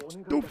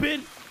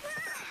 Stupid.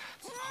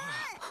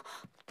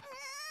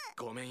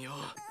 ごめんよ。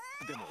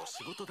でも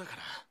仕事だか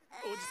ら。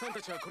おじさん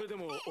たちはこれで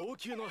も王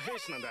宮の兵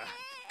士なんだ。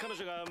彼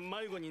女が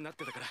迷子になっ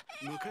てたから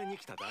迎えに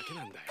来ただけ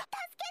なんだよ。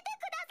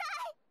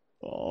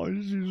 Oh,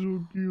 she's so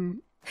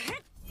cute.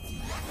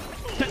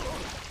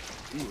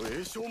 無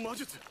影小魔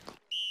術。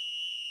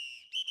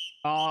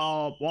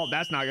 Oh, well,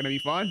 that's not gonna be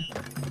fun.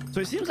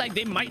 So it seems like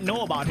they might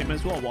know about him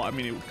as well. Well, I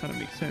mean, it kind of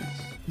makes sense.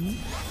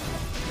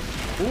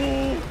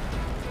 Oh!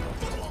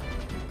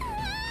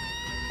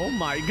 Oh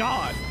my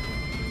god.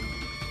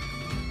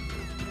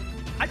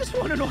 I just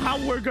want to know how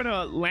we're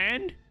gonna land. ア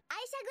イシャ・グレイ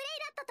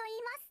ラットと言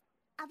います。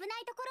危な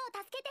いところ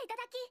を助けていた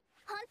だき、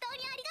本当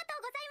にありがと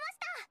うございまし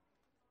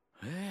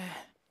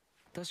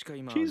た。確か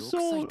今 She's 6 so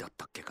歳だっ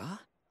たっけ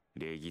か。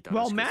礼儀正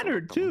well しく育ったもん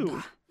mannered だ。 too.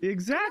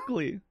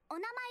 Exactly. お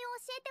名前を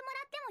教えても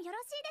らってもよ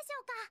ろしいでし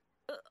ょう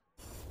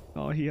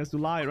か。 Oh, he has to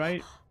lie,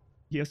 right?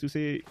 He has to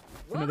say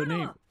another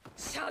name.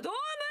 シャドウム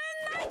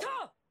ーンナイト。か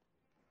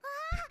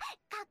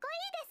っこい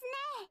い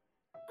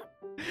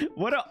ですね。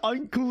 What an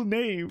uncool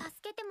name. 助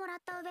けてもらっ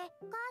た上、母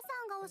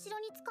さんがお城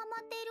に捕ま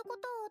っているこ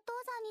とをお父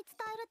さんに伝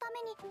えるた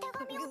めに手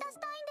紙を出し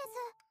たいんで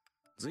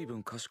す。ずいぶ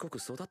ん賢く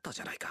育った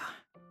じゃないか。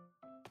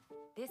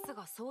です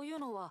がそういう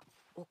のは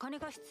お金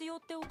が必要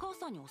ってお母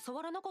さんに教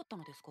わらなかった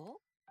のですか？お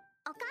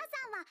母さ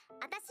んは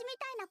私み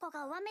たいな子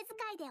が上目遣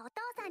いでお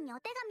父さんにお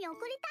手紙送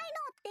りたい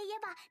のって言え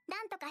ば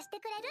何とかして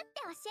くれるって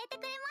教えて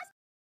くれまし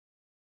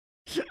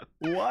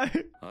た。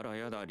 What? あら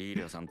やだ、リー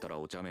リャさんたら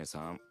お茶目さ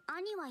ん。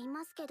兄はい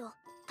ますけど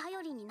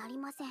頼りになり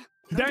ません。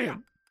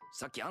 Damn.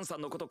 さっきアンさ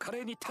んのこと華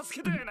麗に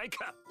助けたやない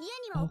か。家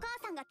にはお母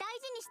さんが大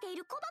事にしてい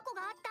る小箱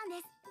があったんで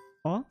す。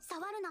 Huh?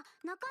 触るな、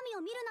中身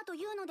を見るなと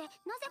いうのでな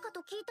ぜか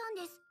と聞いたん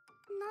です。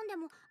なんで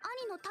も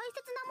兄の大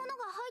切なもの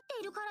が入っ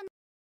ているから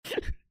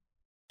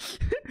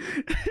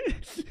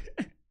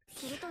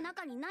すると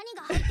中に何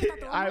が入ってた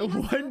と I 思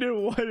います？ wonder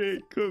what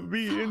it could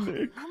be in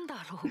there. なんだ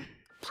ろう。パン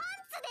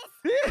ツで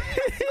す。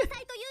5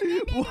歳とい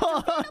う年齢の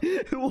What?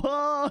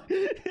 What?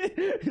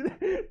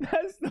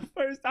 That's the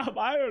first time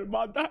I heard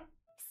about that.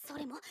 そ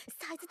れも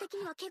サイズ的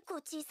には結構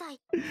小さ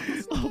い。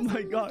 Oh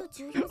my god.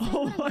 私の計算に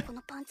よると14歳ぐらいのこ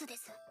のパンツで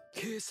す。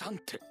計算っ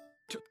て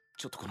ち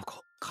ょっとこの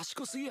子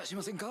賢すぎやし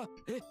ませんか。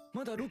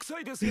まだ6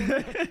歳ですよ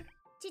ね。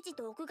父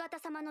と奥方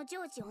様の成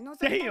就を望ん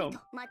でいると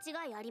間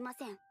違いありま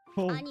せん。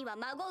 Oh. 兄は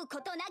まごう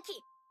ことなき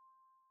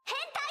変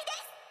態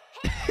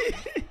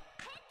で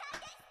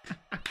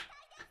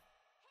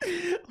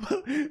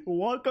す。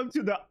 Welcome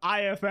to the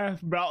IFF,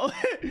 bro.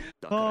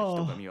 だから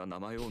人神は名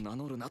前を名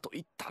乗るなと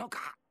言ったの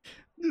か。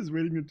 Just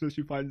waiting until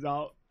she finds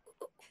out.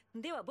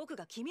 では僕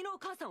が君のお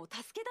母さんを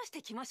助け出し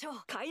てきましょう。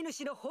飼い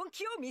主の本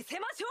気を見せ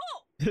ましょ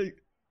う。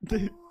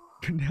 The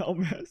canal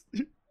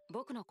master.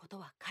 僕のこと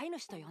は飼い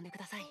主と呼んでく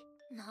ださい。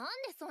なん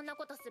でそんな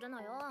ことする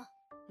のよ。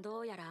ど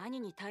うやら兄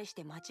に対し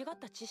て間違っ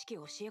た知識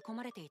を教え込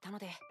まれていたの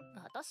で。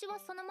私は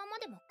そのまま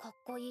でもかっ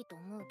こいいと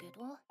思うけど。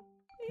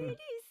エリ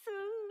ス。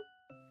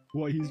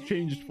 Well, he's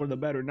changed for the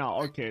better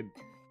now. Okay.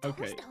 どう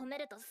Okay. して褒め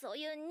るとそう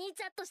いうに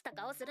ちゃっとした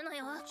顔するの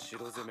よ。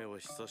白攻めは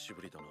久し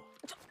ぶりだな。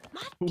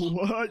待って。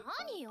 What?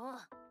 何よ。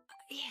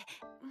い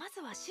え、まず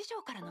は師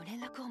匠からの連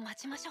絡を待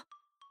ちましょ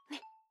う。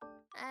ね。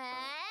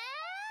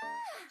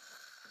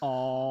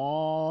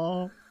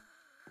Aww.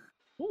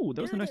 Oh,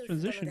 that was a nice ル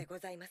ーデウス殿 transition. でご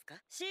ざいますか。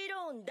シー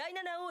ローン第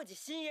七王子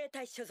親衛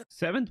隊所属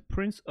Seventh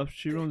Prince of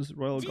Chiron's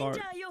Royal ジン Guard. ジ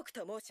ャーヨーク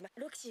と申します。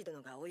ロキシー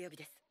殿がお呼び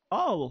です。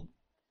 Oh.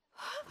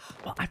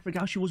 Oh, I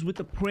forgot she was with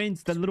the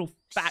prince, the little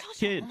fat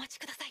少々 kid. お待ち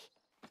ください。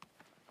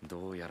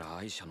どうやら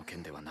アイシャの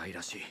件ではない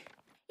らしい。いって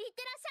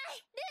らっしゃ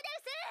いル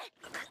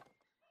ーデウス。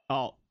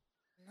 Oh,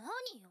 何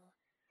よ。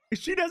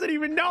 she doesn't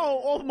even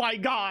know. Oh my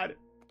god.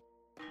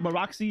 But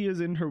Roxy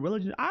is in her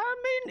village. I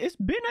mean, it's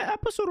been an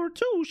episode or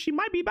two. She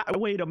might be back.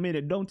 Wait a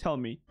minute. Don't tell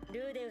me. ル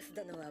ーデウス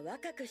殿は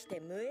若くして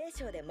無栄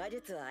翔で魔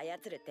術を操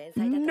る天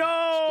才だと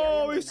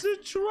No, it's a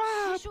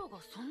trap. 師匠が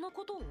そんな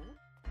ことを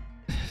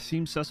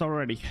Seems sus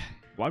already.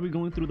 Why are we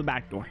going through the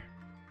back door?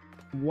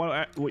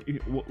 What?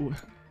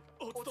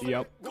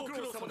 Yep.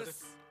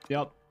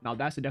 Yep. Now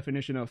that's the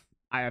definition of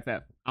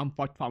IFF. I'm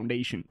fucked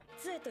foundation.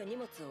 杖と荷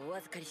物をお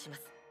預かりしま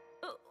す。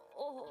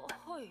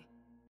はい。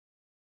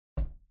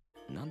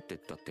なんて言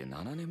ったって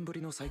7年ぶ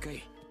りの再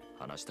会。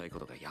話したいこ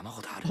とが山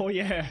ほどある。 Oh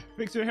yeah.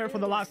 Fix your hair for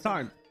the last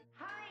time.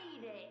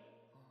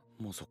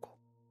 もうそこ。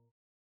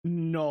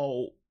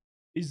 No.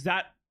 Is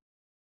that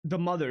the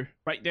mother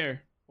right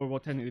there? Or well,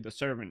 technically the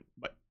servant,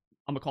 but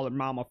I'm gonna call her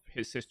mom of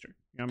his sister.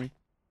 You know what I mean?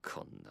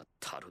 こんな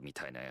タルみ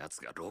たいなやつ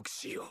がロキ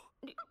シーを。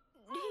リー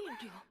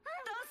リア。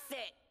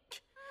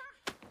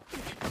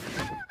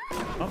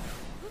Oh.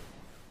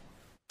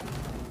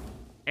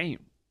 Damn,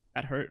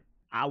 that hurt.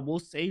 I will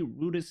say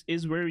Rudis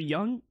is very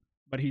young,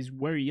 but he's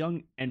very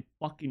young and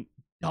fucking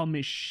dumb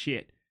as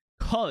shit.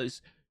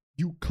 Cause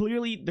you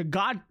clearly, the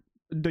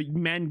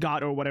man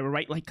god or whatever,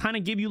 right? Like kind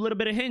of give you a little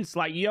bit of hints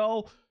like,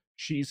 yo,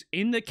 she's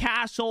in the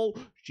castle.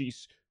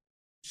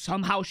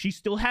 Somehow she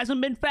still hasn't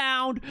been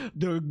found.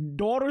 The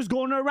daughter's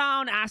going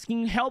around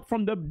asking help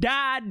from the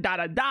dad,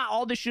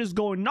 all this shit's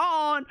going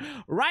on,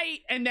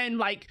 right? And then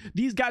like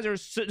these guys are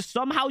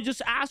somehow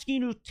just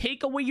asking you to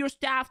take away your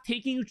staff,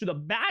 taking you to the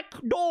back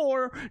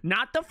door,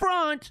 not the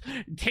front,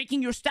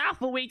 taking your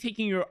staff away,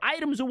 taking your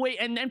items away,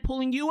 and then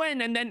pulling you in.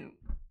 And then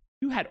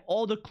you had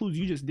all the clues,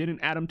 you just didn't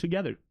add them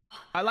together.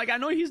 I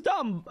know he's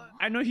dumb,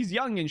 I know he's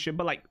young and shit,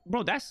 but like,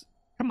 bro, that's,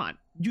 come on,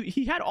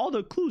 he had all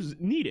the clues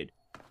needed.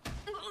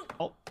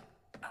 Oh,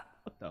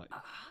 what the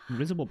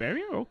invisible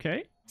barrier?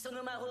 Okay. そ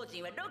の魔法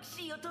陣はロキ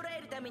シーを捕ら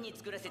えるために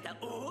作らせた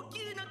王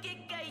宮の結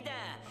界だ。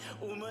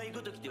お前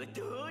ごときでは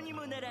どうに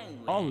もなら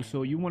んわ。 Oh,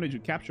 so you wanted to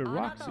capture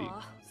あなた Roxy?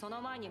 はその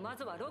前にま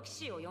ずはロキ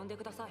シーを呼んで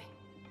ください。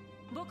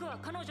僕は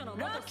彼女の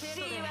ロ元キシ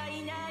生徒で。ーは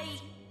いない。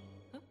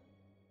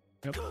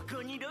 Yep. こ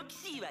こにロキ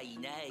シーはい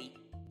ない。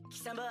貴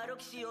様はロ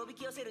キシーをおび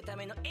き寄せるた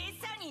めの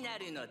餌にな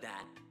るのだ。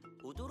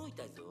驚い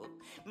たぞ。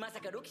ま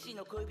さかロキシー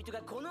の恋人が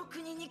この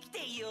国に来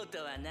ていようと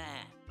はな。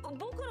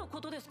僕の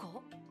ことですか？ん？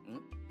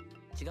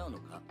違うの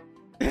か？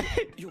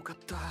よかっ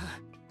た。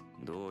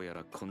どうや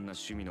らこんな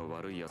趣味の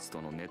悪いやつ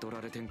との寝取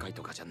られ展開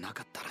とかじゃな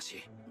かったらし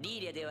い。リ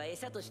ーリャでは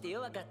餌として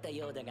弱かった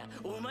ようだが、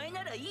お前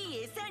ならい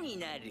い餌に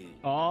なる。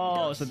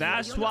 Oh, so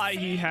that's why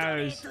he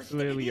has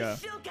Lilia.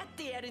 一生飼っ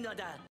てやるの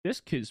だ。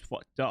 This kid's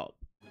fucked up.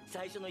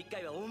 最初の一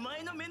回はお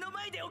前の目の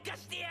前で犯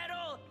してや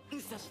ろ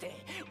う。そして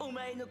お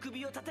前の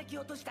首を叩き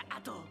落とした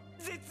後、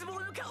絶望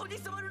の顔に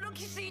染まるロ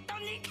キシーと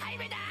2回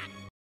目だ。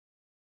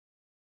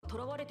囚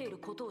われている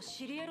ことを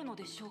知り得るの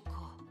でしょう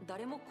か？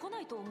誰も来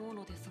ないと思う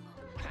のですが。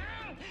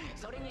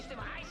それにして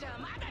もアイシャは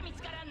まだ見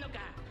つからんのか。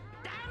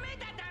ダメ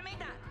だダメ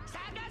だ、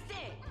探せ。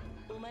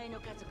お前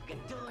の家族が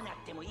どうなっ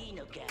てもいい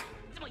のか。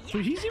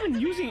 So he's even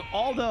using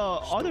all the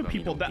other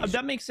people.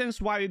 That makes sense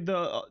why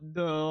the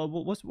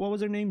what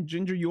was her name?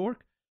 Ginger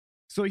York.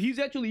 So he's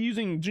actually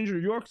using Ginger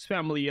York's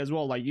family as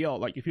well. Like, yo,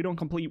 like if you don't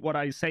complete what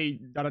I say,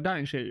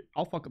 and shit,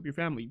 I'll fuck up your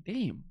family.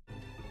 Damn.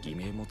 偽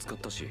名も使っ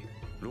たし、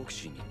ロキ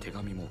シーに手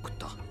紙も送っ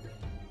た。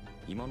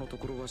今のと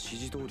ころは指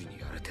示通りに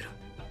やれてる。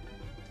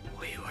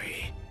おいお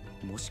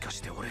い、もしかし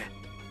て俺、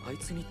あい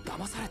つに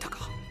騙された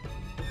か？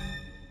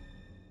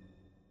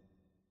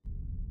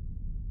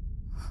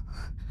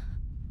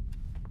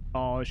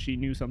 Oh, she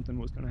knew something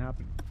was gonna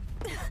happen.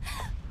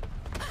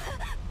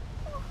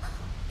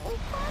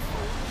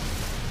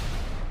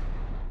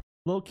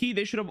 Low key,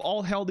 they should have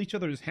all held each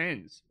other's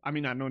hands. I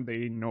mean, I know they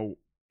didn't know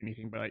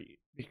anything, but like,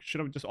 they should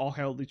have just all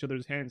held each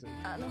other's hands.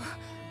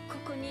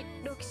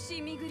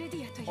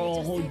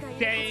 Oh,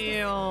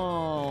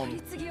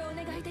 damn!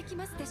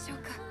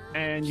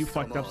 And you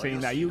fucked up saying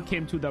that. You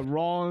came to the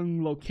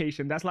wrong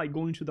location. That's like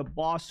going to the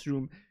boss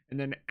room and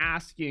then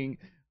asking,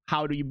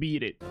 how do you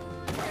beat it?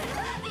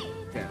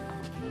 Yeah.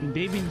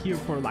 They've been here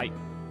for like,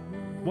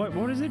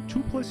 what is it?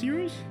 2+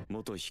 years?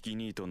 元引き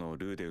ニートの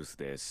ルーデウス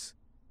です。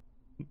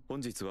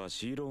本日は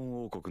シーロ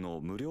ン王国の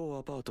無料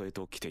アパートへ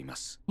と来ていま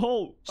す。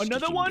Oh,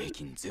 another one?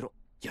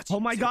 Oh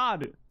my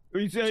god!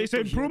 It's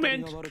an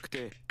improvement! Oh,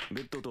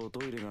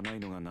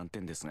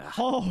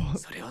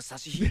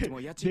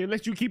 they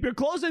let you keep your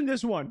clothes in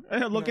this one.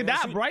 Look at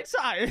that bright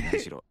side.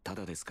 た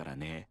だですから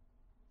ね。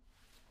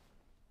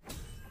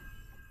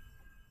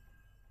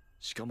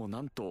しかも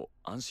なんと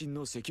安心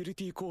のセキュリ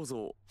ティ構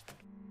造。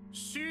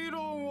シー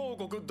ロン王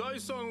国第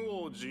三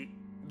王子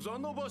ザ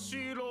ノバシ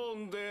ーロ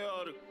ンで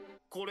ある。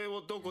これ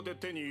をどこで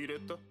手に入れ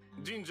た？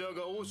ジンジャー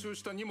が押収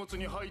した荷物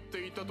に入っ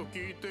ていたと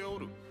聞いてお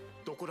る。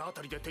どこらあ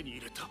たりで手に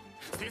入れた？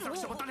制作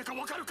者は誰か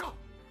わかるか？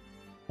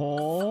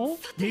 Oh,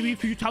 maybe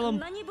if you tell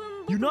him,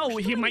 you know,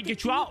 he might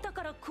get you out.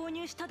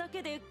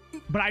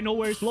 But I know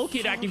where it's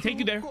located. I can take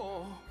you there.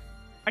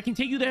 I can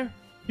take you there.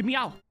 Get me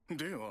out.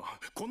 では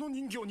この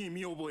人形に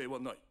見覚えは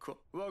ないか。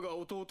我が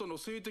弟の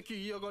性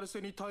的嫌がら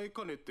せに耐え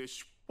かねて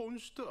出奔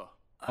した。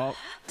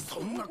そ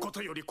んなこ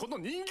とよりこの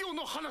人形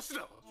の話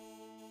だ。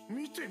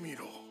見てみ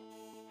ろ。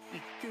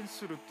一見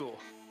すると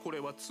これ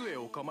は杖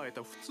を構え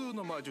た普通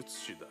の魔術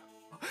師だ。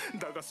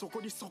だがそ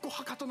こにそこ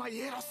はかとない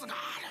エロスがあ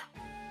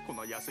る。こ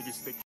の痩せぎ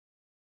すで。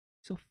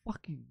It's a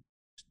fucking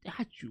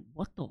statue.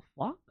 What the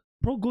fuck?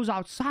 Bro goes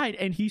outside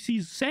and he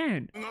sees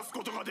sand. なす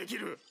ことができ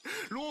る。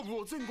ローブ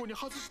を前後に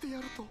外して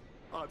やると。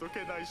あど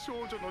けない少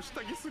女の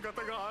下着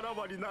姿があら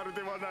わになる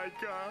ではない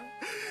か。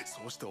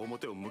そうして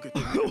表を向けて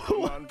みる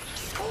となんて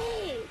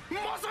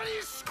まさに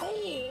思考。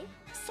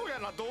そや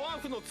なドワ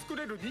ーフの作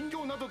れる人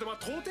形などでは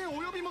到底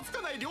及びもつ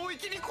かない領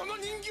域にこの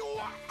人形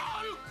は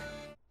ある。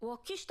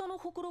脇下の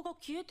ほくろが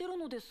消えてる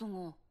のです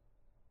が。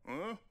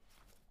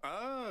あ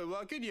あ、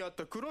脇にあっ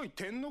た黒い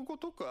点のこ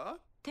とか。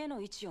手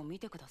の位置を見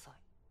てください。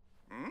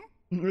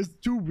There's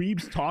two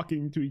weebs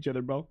talking to each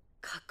other, bro.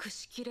 隠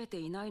しきれて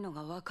いないの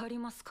がわかり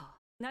ますか。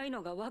ない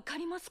のがわか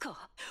ります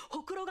か。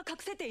ほくろが隠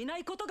せていな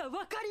いことが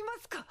わかりま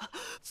すか。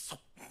そん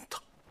な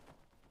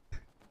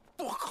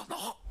バカ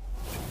な。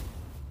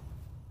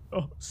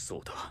そ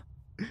うだ。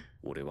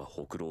俺は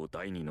ほくろを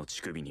第二の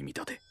乳首に見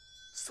立て、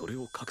それ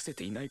を隠せ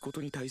ていないこ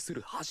とに対す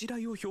る恥じら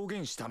いを表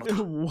現したのだ。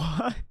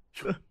What?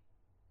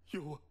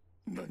 要は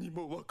何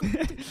も分かっ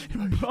てい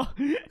ない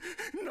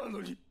な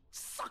のに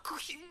作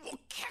品を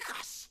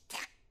汚して。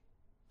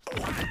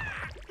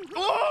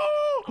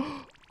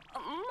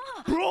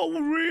Bro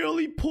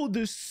really pulled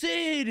the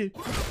Sid. あ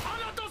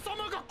なた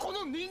様がこ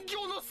の人形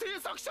の制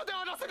作者で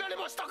あらせられ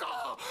ました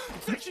か。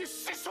ぜひ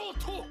師匠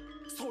と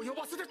そう呼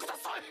ばせてくだ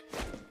さい。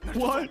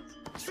 What?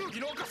 忠義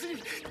の証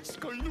に誓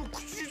いの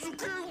口づ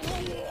けを。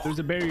 There's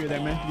a barrier there,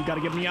 man. You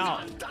gotta get me out.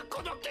 なんだ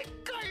この結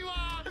界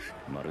は。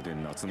まるで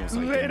夏の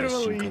祭典の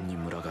瞬間に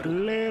群がる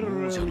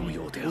王者の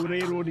ようであった。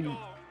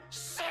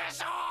師匠。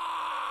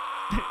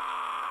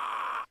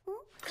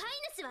飼い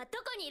主はど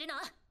こにいるの。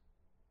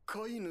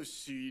飼い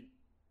主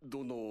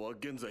殿は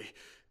現在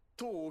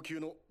当王宮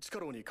の地下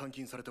牢に監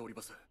禁されており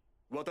ます。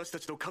私た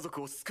ちの家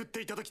族を救っ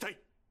ていただきたい。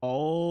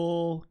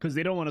Oh, because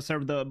they don't want to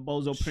serve the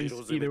Bozo Prince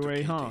either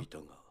way, huh?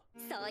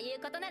 そういう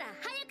ことなら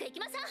早く行き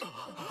ましょ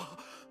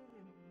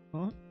う。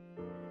Huh?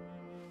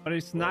 But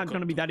it's not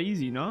gonna be that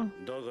easy, no?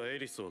 だがエ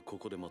リスはこ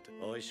こで待て。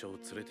アイシャを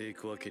連れて行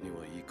くわけに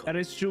はいいか。 That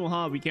is true,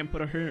 huh? We can't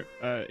put her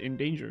in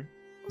danger.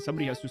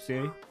 Somebody has to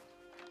say.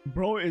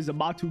 Bro is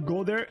about to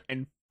go there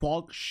and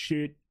fuck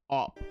shit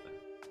up.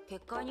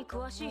 結界に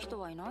詳しい人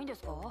はいないんで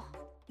すか。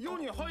世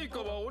に配下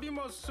はおり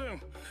ませ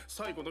ん。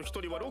最後の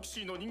一人はロキ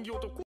シーの人形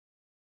と。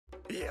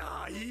い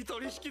やー、いい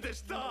取引で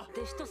した。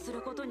弟子とす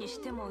ることに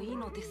してもいい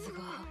のです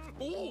が。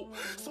おお、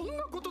そん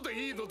なこと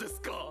でいいので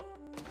すか。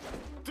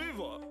で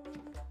は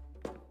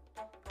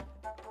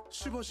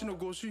しばしの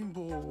ご辛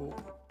抱を。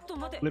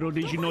Little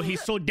did you know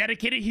he's so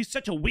dedicated. He's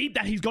such a weeb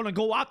that he's gonna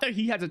go out there.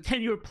 He has a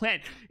 10-year plan.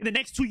 In the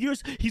next 2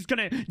 years, he's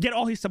gonna get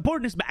all his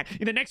subordinates back.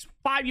 In the next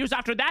 5 years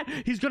after that,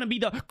 he's gonna be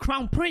the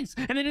crown prince.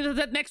 And then in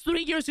the next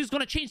 3 years, he's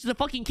gonna change the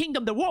fucking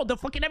kingdom, the world, the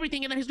fucking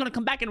everything. And then he's gonna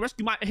come back and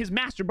rescue his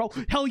master, bro.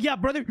 Hell yeah,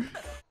 brother.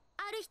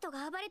 ある人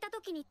が暴れた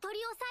時に取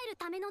り押さえる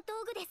ための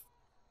道具です。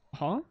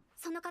 Huh?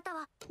 その方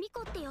はミ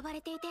コって呼ば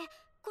れていて、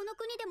この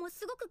国でも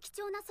すごく貴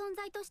重な存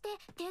在として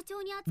丁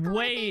重に扱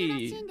われているら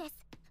しいんで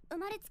す。生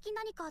まれつき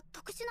何か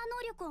特殊な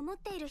能力を持っ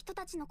ている人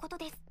たちのこと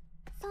です。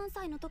3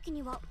歳の時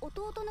には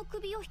弟の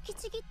首を引き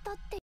ちぎったっ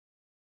て。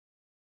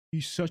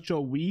 He's such a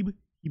weeb.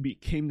 He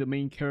became the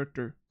main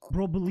character.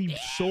 Bro believed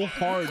so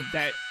hard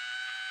that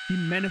he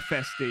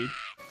manifested.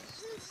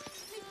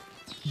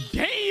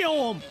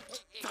 Damn!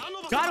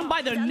 Got him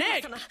by the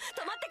neck! 首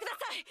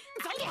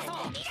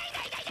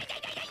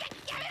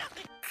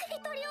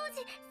取り王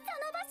子、サ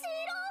ノバシー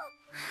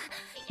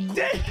ロー。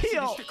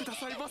 Damn! してくだ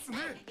さいますね。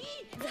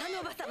ザ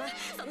ノバ様、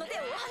その手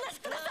をお離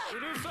しください。う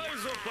るさい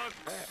ぞバッ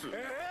クス。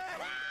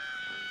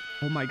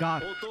 Oh my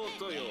god.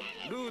 弟よ、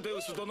ルーデ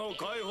ウス殿を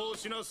解放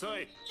しなさ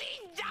い。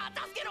じゃ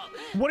あ助けろ。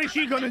 What is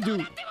she gonna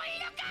do?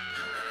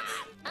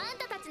 あん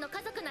たたちの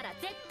家族なら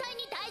絶対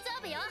に大丈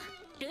夫よ。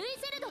ルイ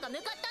ゼルドが向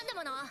かったんだ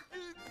もの。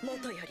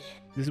元より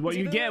This is what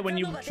you get when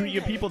you treat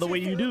your people the way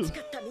you do.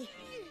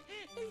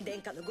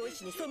 殿下のご意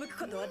志に背く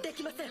ことはで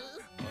きません。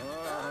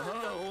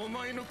お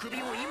前の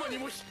首を今に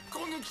も引っ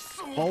こ抜き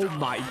そうだ。 Oh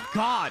my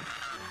god.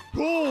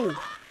 Bro!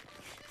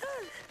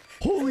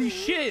 Holy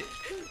shit!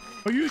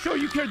 Are you sure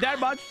you care that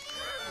much?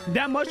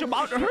 That much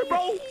about her,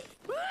 bro?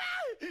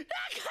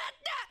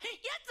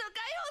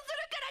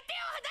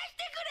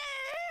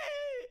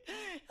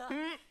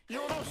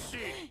 よろしい。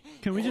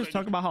 Can we just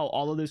talk about how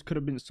all of this could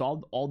have been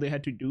solved? All they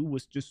had to do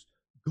was just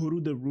go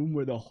to the room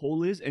where the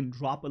hole is and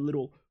drop a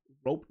little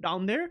rope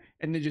down there,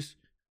 and then just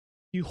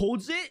he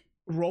holds it,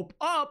 rope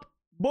up,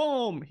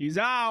 boom, he's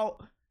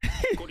out.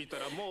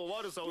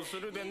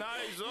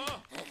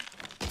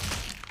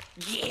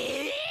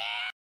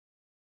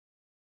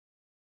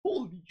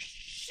 Holy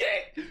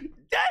shit!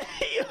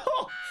 Damn!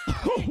 Oh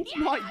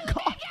my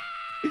god!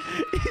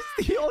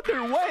 It's the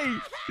other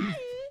way!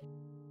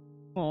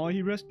 Oh,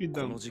 he rescued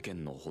them. この事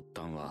件の発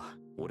端は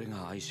俺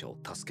がアイシャを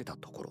助けた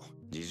ところ、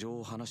事情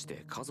を話し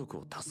て家族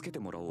を助けて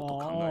もらおうと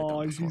考え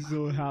たんだ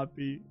そうだ。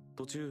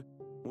途中、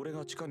俺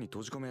が地下に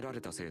閉じ込めら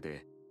れたせい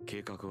で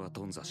計画は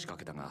頓挫しか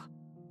けたが、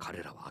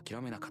彼らは諦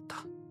めなかっ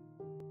た。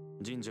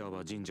ジンジャー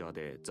はジンジャー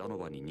でザノ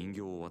バに人形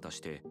を渡し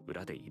て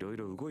裏でいろい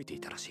ろ動いてい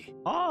たらしい。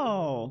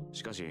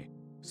しかし、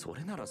そ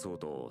れならそう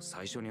と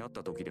最初に会っ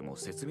た時でも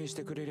説明し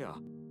てくれりゃ、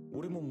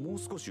俺ももう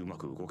少しうま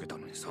く動けた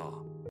のにさ。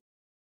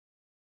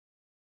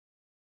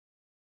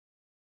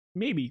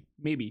Maybe.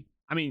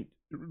 I mean,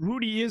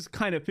 Rudy is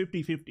kind of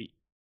 50-50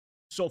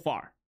 so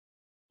far.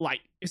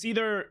 Like, it's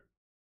either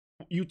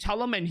you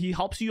tell him and he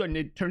helps you and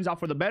it turns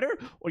out for the better,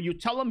 or you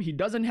tell him he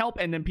doesn't help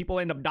and then people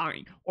end up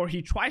dying, or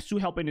he tries to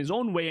help in his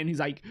own way and he's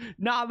like,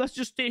 nah, let's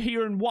just stay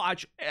here and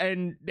watch,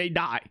 and they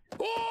die.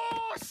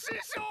 Oh,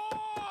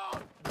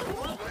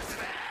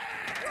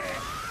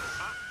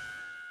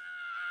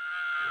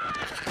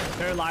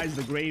 there lies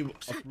the grave of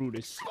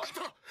Rudys.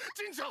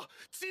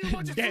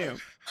 Damn.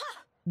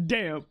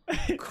 Damn.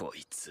 こ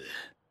いつ、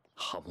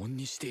破門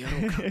にしてや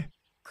ろうか。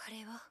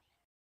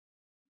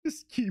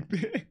Just keep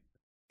it.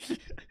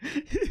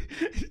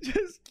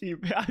 Just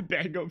keep it. I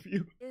beg of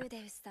you. ルー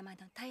デウス様の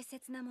大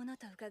切なもの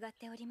と伺っ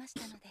ておりまし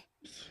たので。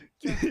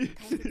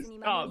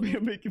Oh, you're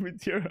making me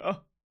tear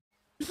up.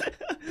 そ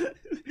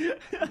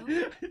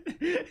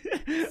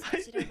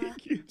ちらは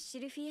シ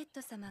ルフィエッ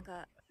ト様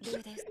がル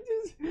ーデウス。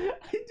I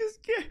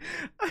just can't.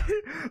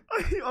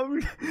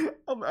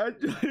 I'm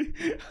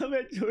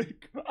actually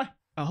crying.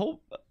 I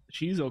hope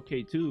she's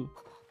okay too.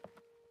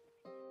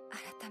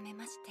 改め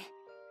まして、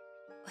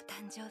お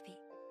誕生日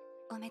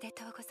おめで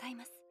とうござい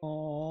ます。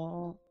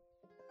Aww.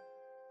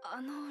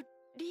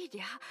 リーリ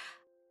ャ、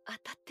当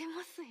たって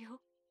ますよ。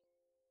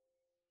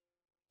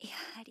や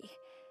はり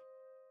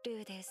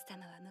ルーデウス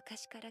様は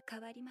昔から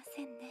変わりま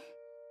せんね。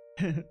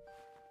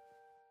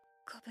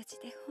ご無事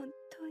で本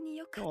当に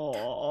よかった。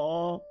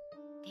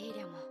リー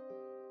リャも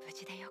無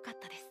事でよかっ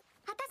たです。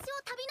私を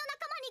旅の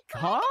仲間に加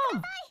えて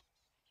ください。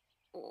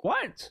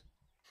What?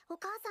 お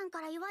母さん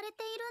から言われ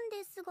ているん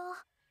です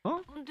が。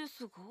で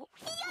すが？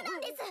嫌な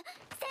んです。先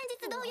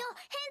日同様、変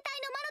態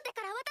の魔の手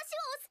から私を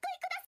お救い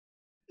ください。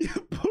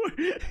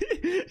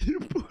You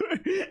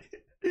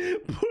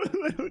poor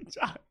little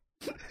child.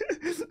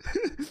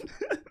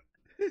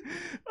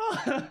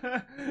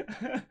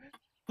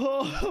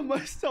 Oh,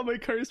 my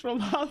stomach hurts from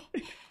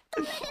laughing.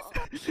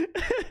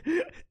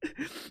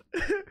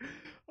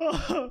 Oh. お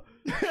母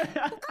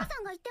さ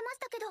んが言ってまし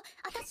たけど、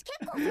私結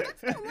構育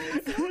つと思いま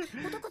すよ。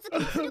男好き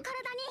のする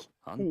体に。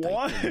あん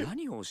た一体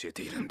何を教え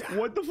ているんだ。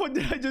 What the fuck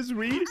did I just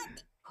read?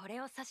 これ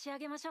を差し上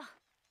げましょう。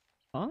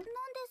何で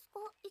す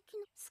か？好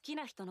き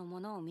な人のも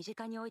のを身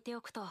近に置いて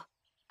おくと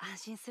安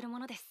心するも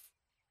のです。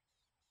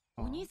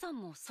お兄さん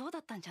もそうだ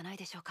ったんじゃない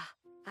でしょうか。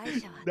アイ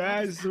シャは。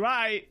That's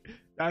right.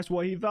 That's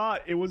what he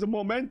thought. It was a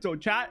memento,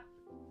 chat.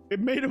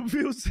 It made him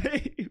feel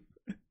safe.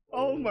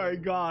 Oh my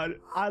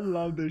god. I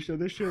love this show.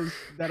 This show's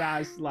that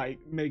ass like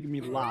making me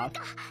laugh.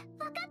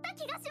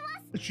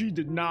 She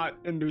did not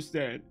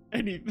understand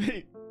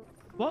anything.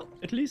 Well,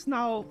 at least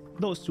now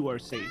those two are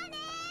safe.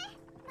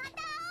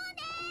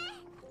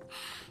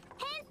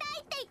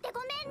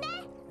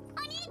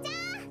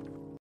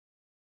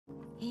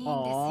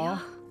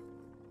 Aww.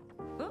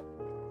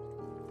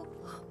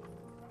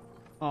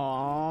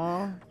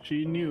 Aww,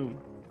 she knew.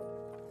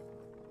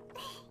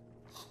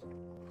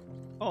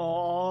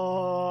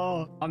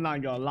 Oh, I'm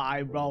not gonna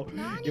lie, bro.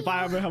 If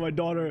I ever have a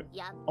daughter,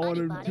 I want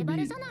her to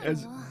be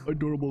as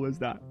adorable as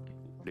that.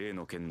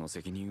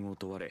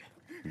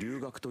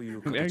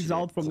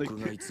 Exiled from the...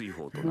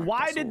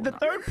 Why did the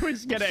third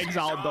prince get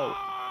exiled, though?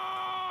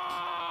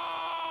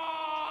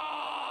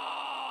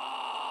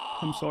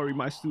 I'm sorry,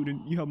 my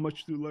student. You have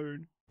much to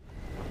learn.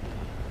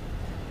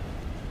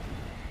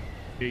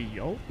 Hey,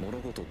 yo.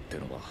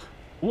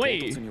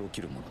 Wait, is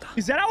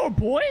that our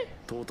boy?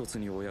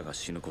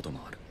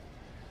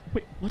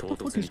 Wait, what the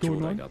fuck is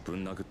going on?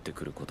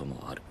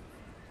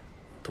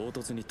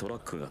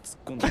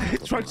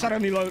 Truck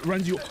suddenly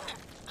runs you.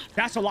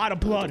 That's a lot of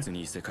blood.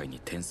 Suddenly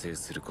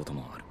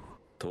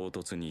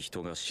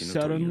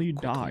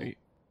die.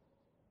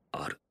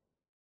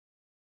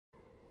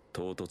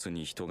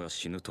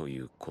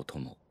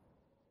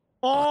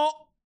 Oh!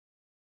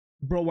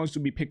 Bro wants to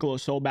be Piccolo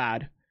so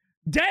bad.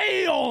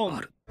 Damn!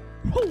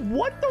 Bro,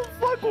 what the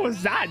fuck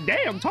was that?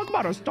 Damn, talk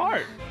about a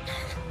start.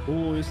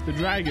 Oh, it's the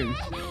dragons.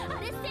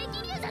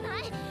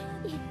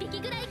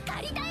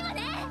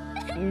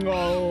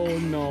 Oh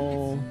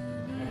no.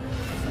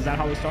 Is that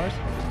how it starts?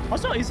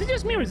 Also, is it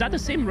just me or is that the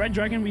same red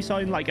dragon we saw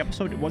in like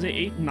episode, was it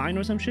 8, 9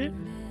 or some shit?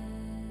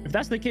 If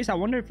that's the case, I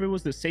wonder if it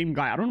was the same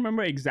guy. I don't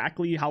remember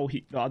exactly how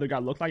the other guy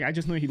looked like. I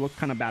just know he looked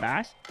kind of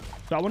badass.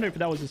 So I wonder if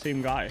that was the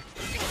same guy.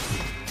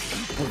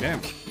 Oh,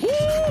 damn.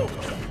 Woo!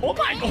 Oh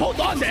my,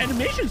 hold on. The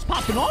animation's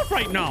popping off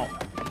right now.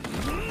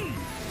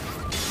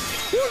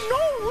 For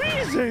no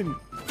reason.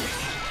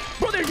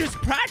 Bro, they're just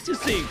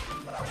practicing.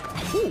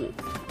 Ooh.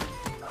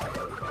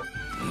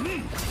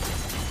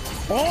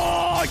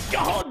 Oh,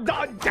 hold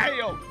on.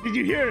 Damn. Did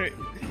you hear it?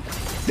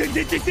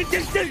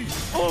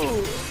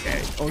 Oh,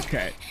 okay.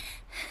 Okay.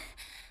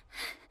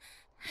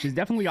 She's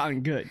definitely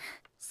gotten good.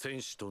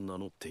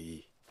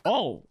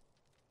 Oh,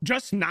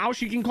 just now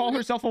she can call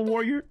herself a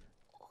warrior?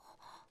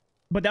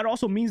 But that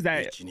also means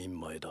that...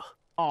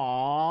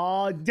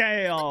 Oh,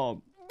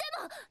 damn.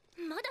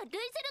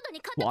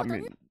 Well, I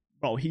mean,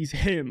 bro, he's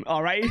him,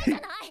 alright?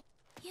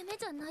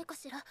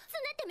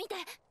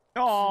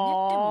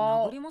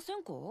 Oh.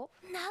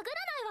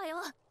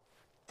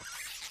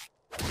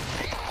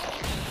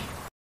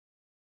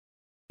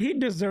 He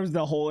deserves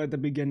the hole at the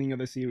beginning of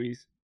the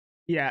series.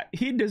 Yeah,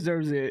 he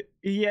deserves it.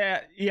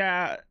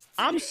 Yeah.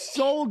 I'm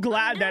so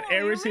glad that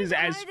Eris is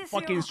as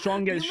fucking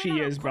strong as she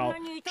is, bro.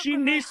 She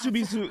needs to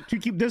be to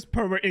keep this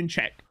pervert in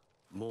check.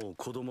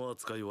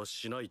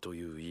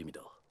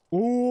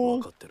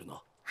 Ooh.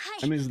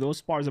 I mean, those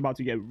spars about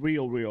to get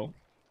real.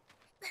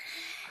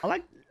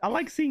 I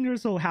like seeing her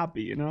so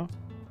happy, you know?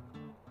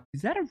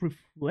 Is that a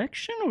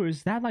reflection or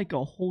is that like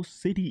a whole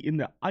city in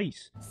the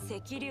ice?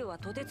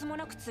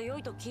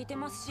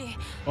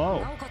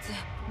 Oh.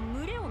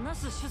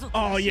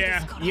 Oh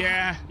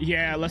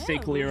yeah, let's stay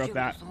clear of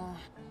that.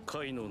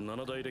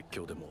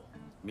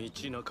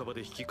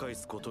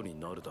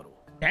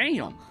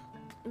 Damn.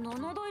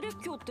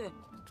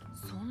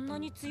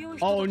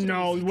 Oh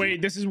no,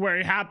 wait, this is where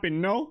it happened,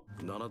 no?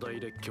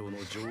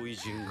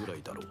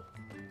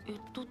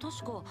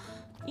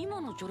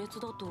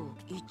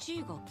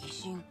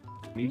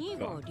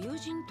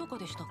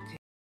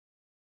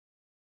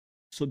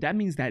 So that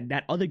means that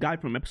that other guy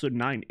from episode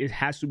 9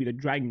 has to be the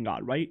dragon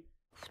god, right?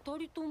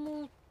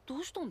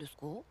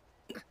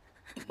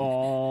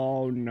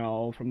 Oh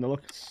no, from the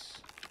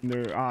looks in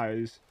their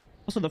eyes.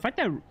 Also, the fact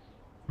that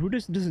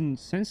RUDY doesn't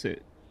sense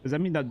it, does that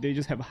mean that they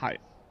just have high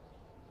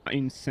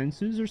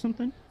senses or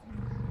something?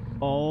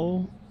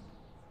 Oh,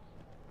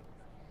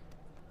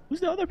 who's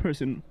the other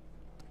person?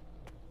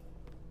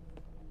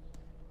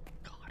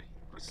 God, he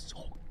looks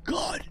so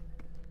good.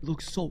 He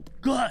looks so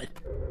good.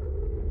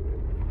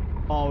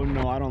 Oh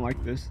no, I don't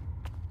like this.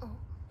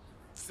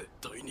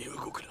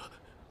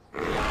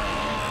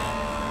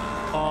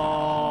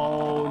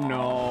 Oh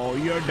no,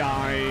 you're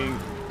dying.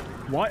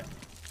 What?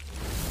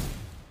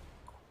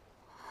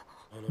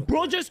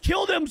 Bro just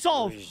killed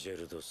himself. He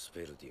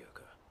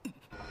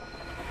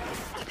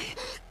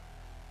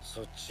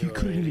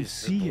couldn't even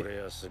see it.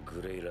 It's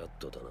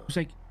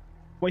like,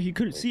 well, he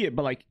couldn't see it,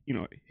 but like, you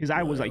know, his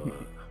eye was like.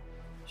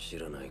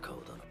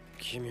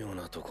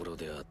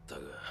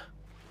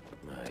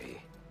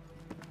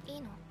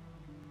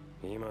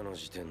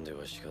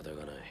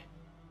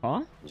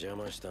 Huh?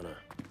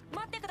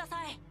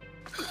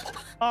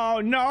 Oh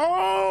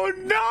no,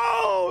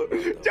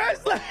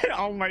 just let it.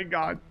 Oh my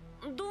god.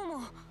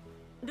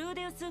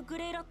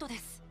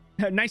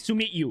 Nice to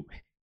meet you.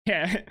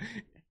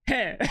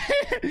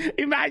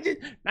 Imagine,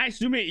 nice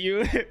to meet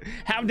you.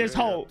 Have this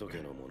whole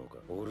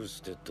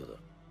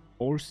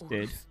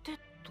ORSTED.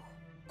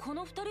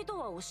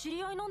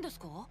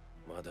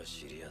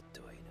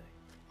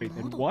 Wait,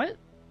 then what?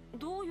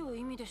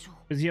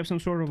 Does he have some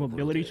sort of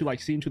ability to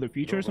like see into the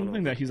future or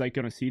something, that he's like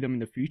gonna see them in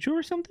the future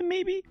or something,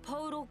 maybe?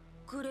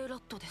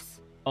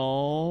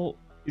 Oh,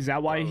 is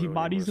that why he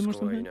bodies them or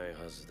something?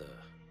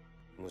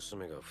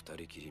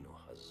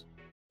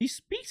 He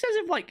speaks as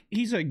if like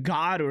he's a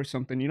god or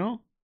something, you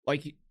know?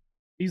 Like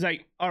he's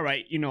like, all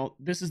right, you know,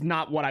 this is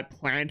not what I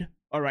planned.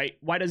 All right,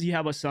 why does he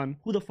have a son?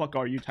 Who the fuck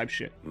are you? Type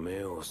shit.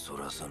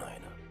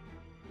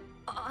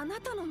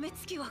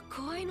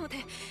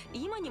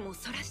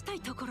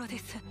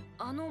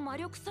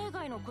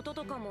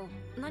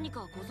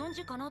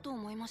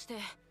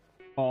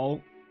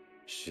 Oh.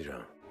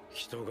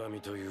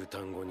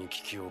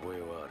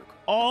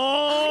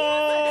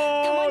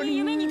 Oh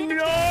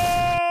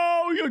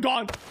no! You're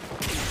gone.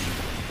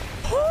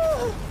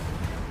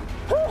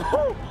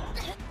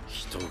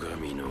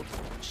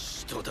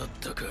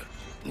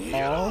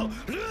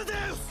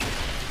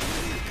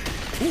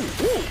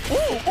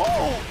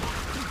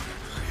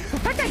 The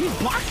fact that he's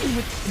blocking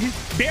with his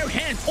bare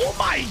hands. Oh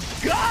my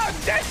god,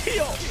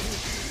 damn!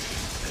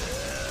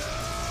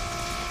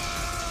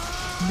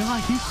 Nah,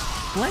 he's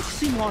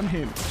flexing on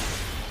him.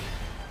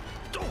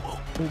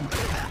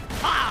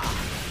 Ah!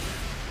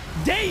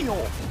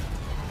 Damn!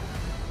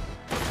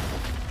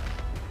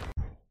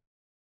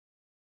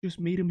 Just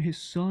made him his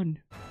son.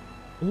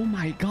 Oh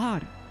my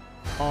god.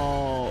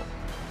 Oh,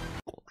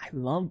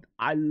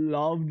 I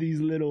love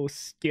these little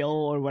skill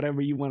or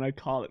whatever you want to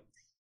call it.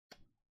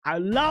 I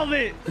love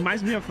it.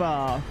 Reminds me of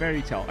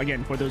Fairy Tail.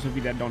 Again, for those of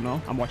you that don't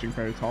know, I'm watching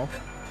Fairy Tail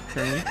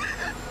currently.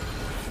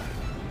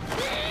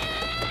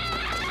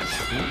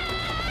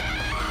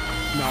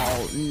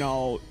 No.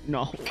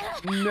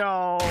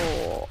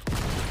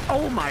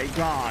 Oh my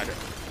god.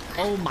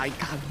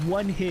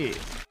 One hit.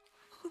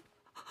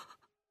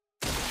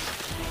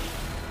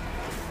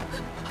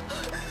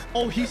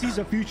 Oh, he sees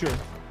the future.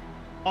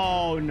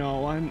 Oh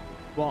no,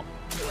 well.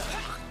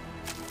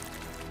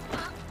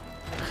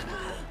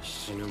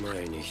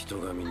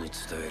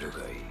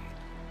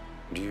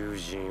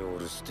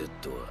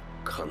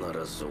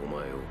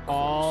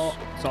 Oh,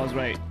 so I was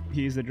right.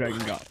 He's the dragon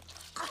god.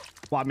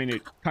 Well, I mean,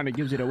 it kind of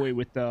gives it away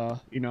with the,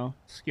 you know,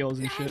 skills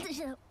and shit.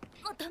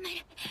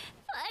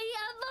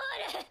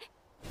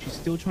 She's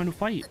still trying to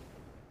fight.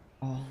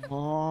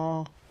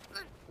 Oh,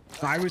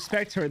 I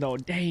respect her though.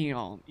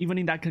 Damn, even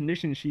in that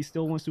condition, she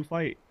still wants to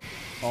fight.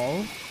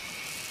 Oh.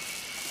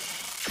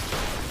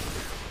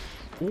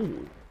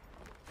 Ooh.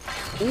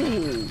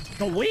 Ooh.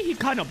 The way he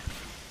kind of...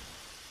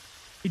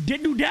 It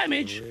did do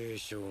damage.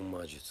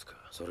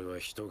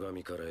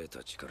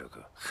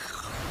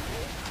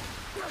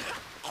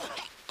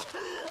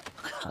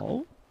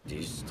 Oh.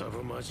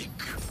 Disturb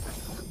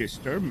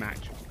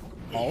magic.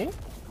 Oh.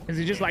 Is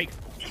it just like...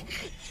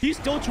 He's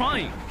still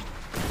trying.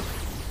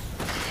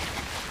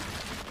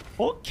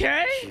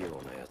 Okay.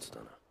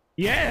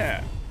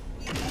 Yeah.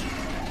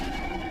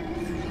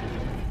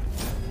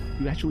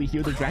 You actually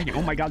hear the dragon.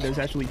 Oh my god, there's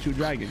actually 2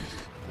 dragons.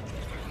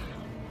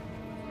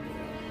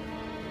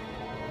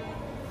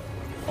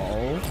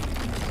 Oh.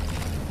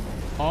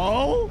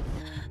 Oh.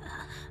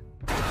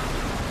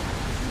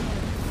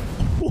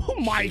 Oh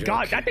my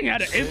god, that thing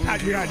had an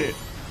impact behind it.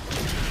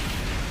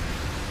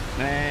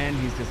 Man,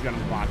 he's just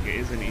gonna block it,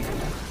 isn't he?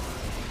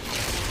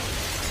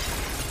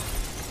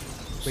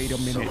 Wait a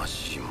minute.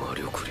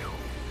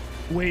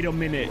 Wait a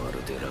minute.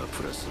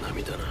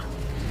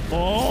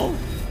 Oh!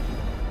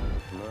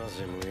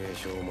 Oh?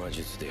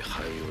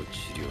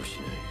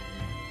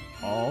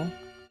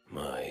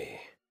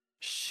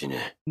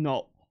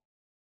 No.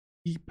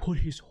 He put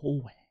his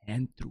whole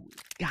hand through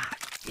it. God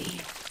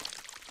damn.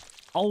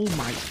 Oh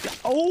my god.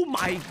 Oh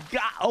my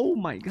god. Oh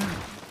my god.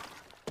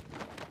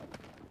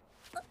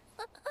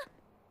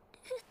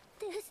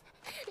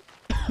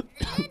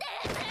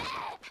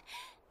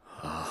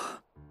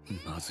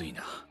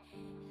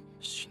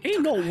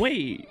 Ain't no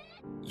way.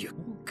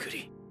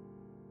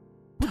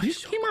 But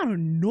this came out of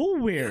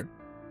nowhere.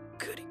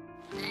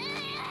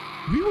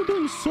 We were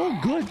doing so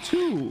good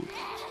too.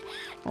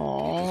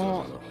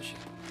 Oh.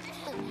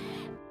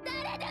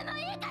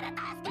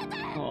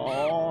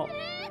 Oh.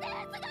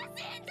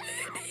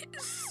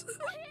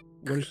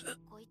 What is...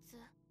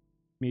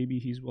 Maybe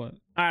he's what?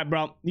 Alright,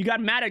 bro. You got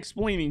mad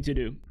explaining to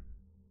do.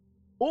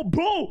 Oh,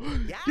 bro!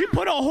 Yeah. He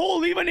put a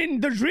hole even in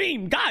the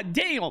dream. God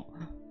damn.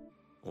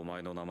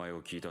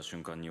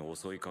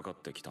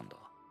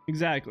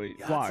 Exactly.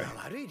 Why?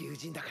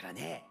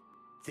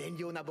 善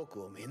良な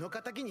僕を目の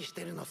敵にし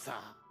てるの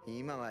さ。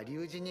今は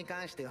龍神に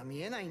関しては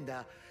見えないん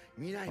だ。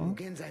未来も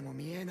現在も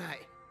見えない。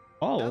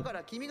だか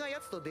ら君が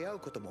奴と出会う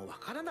こともわ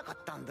からなかっ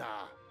たん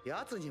だ。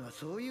奴には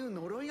そういう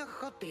呪いが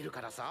かかっている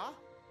からさ。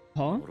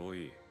呪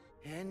い。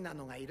変な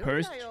のがいるん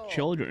だよ。Cursed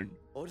children。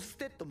オルス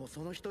テッドも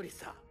その一人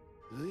さ。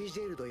ルイジ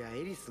ェルドや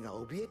エリスが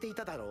怯えてい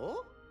ただ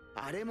ろう。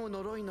あれも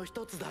呪いの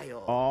一つだ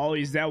よ。Oh,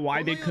 is that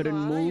why they couldn't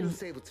move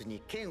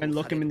and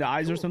look him in the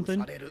eyes or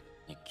something?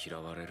 嫌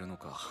われるの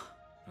か。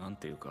なん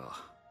ていう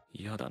か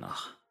嫌だな。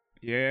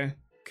Yeah.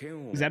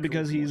 Is that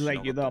because he's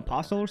like the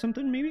apostle or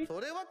something, maybe? そ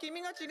れは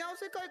君が違う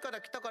世界か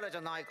ら来たからじ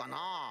ゃないかな。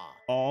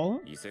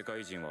Oh? 異世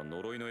界人は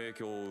呪いの影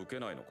響を受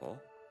けないのか？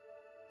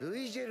ル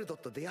イジェルド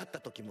と出会った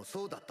時も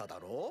そうだっただ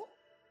ろ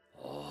う？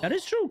 That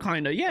is true,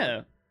 kinda,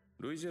 yeah.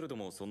 ルイジェルド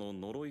もその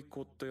呪い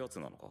子ってやつ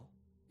なのか？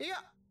い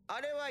や、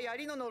あれは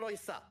槍の呪い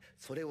さ。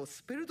それを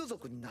スペルト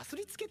族になす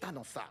りつけた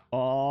のさ。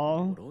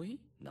Oh. 呪い？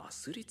な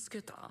すりつ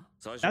けた？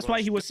 That's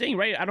why he was saying,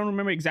 right? I don't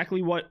remember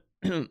exactly what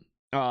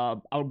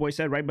our boy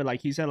said, right? But like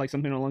he said like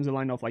something along the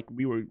line of like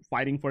we were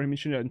fighting for him and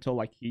shit until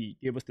like he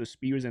gave us the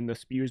spears and the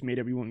spears made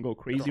everyone go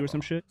crazy or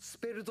some shit. ス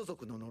ペルト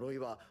族の呪い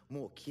は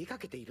もう消えか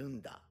けている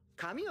んだ。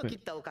髪を切っ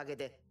たおかげ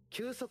で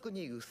急速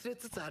に薄れ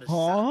つつあるしさ。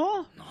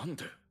なん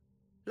で？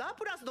ラ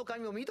プラスの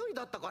髪も緑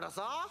だったから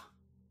さ。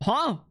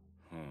Huh?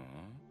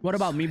 What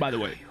about me, by the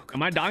way?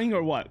 Am I dying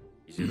or what?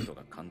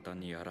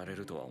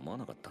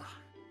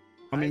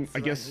 I mean, I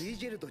guess...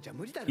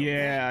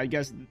 Yeah, I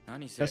guess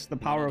that's the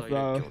power of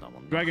the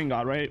dragon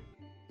god, right?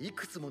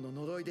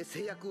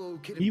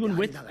 Even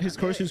with his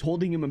curses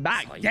holding him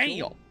back.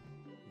 Damn!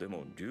 で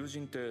も龍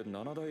神って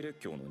7大列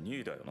強の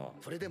2位だよな。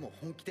それでも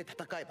本気で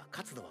戦えば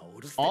勝つのは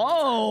オルステ。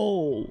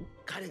Oh!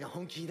 彼が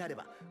本気になれ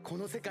ばこ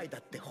の世界だ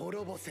って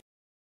滅ぼせ。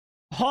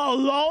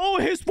Hello?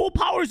 His full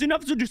power is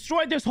enough to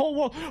destroy this whole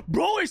world.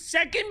 Bro is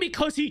second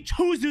because he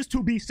chooses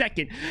to be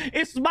second.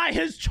 It's by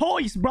his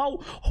choice, bro.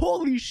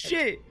 Holy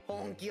shit.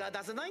 本気は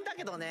出せないんだ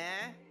けど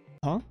ね。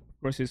Huh? Of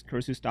course his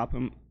curses stop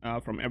him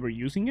from ever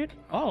using it?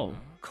 Oh.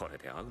 これ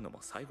で会うのも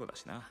最後だ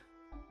しな。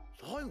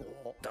最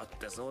後？だっ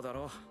てそうだ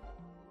ろ。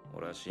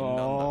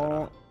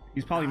Oh,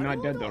 he's probably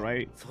not dead though,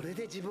 right? それ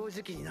で自暴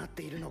自棄になっ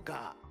ているの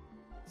か。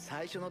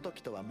最初の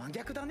時とは真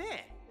逆だ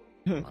ね。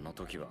あの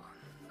時は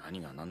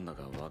何が何だ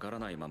かわから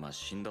ないまま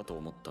死んだと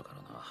思ったか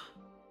らな。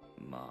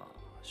まあ、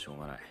しょう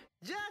がない。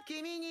じゃあ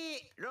君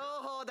に朗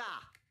報だ。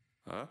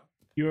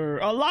You're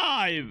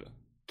alive!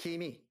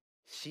 君、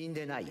死ん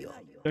でないよ。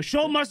The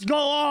show must go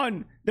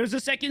on! There's a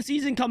second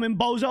season coming,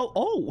 bozo!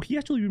 Oh, he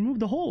actually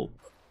removed the hole.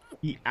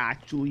 He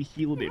actually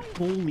healed it.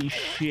 Holy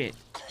shit.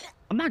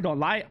 I'm not gonna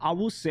lie, I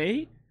will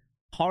say,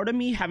 part of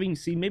me having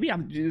seen, maybe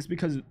I'm just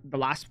because the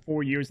last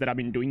 4 years that I've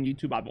been doing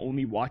YouTube, I've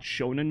only watched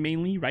shonen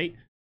mainly, right?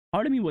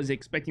 part of me was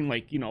expecting,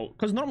 like, you know,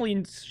 because normally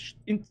in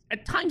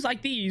at times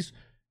like these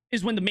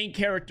is when the main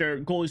character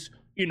goes,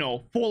 you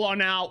know, full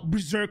on out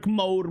berserk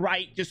mode,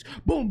 right? Just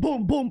boom,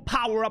 boom, boom,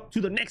 power up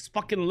to the next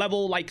fucking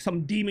level, like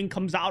some demon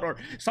comes out or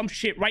some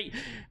shit, right?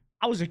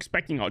 I was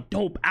expecting a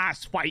dope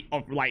ass fight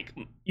of, like,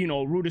 you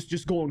know, Rudis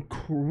just going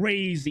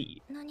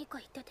crazy.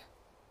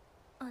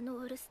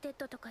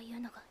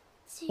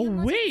 Oh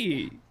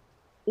wait,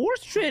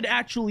 ORSTED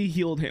actually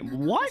healed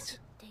him. What?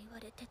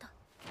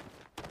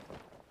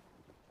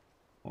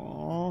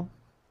 Aww.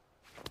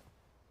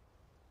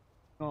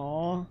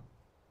 Aww.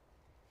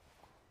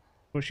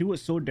 But she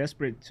was so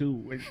desperate too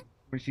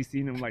when she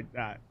seen him like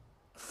that.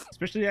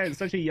 Especially at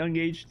such a young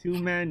age too,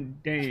 man.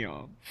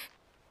 Damn.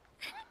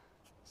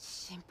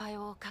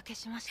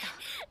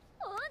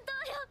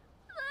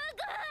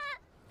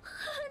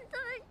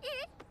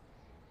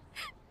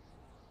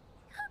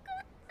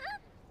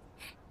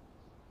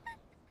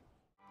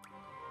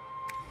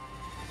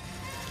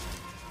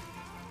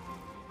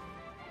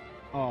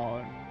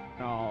 Oh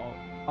no.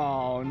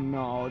 Oh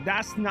no.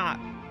 That's not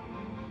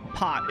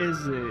pot,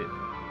 is it?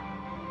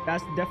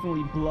 That's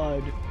definitely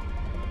blood.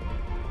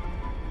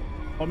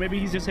 Or maybe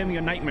he's just having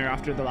a nightmare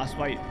after the last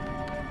fight. Oh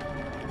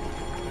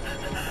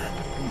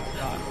my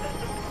god.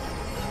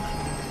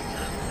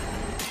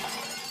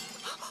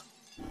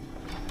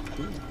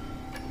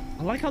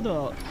 I like how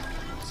the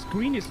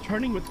screen is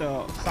turning with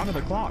the sound of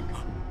the clock.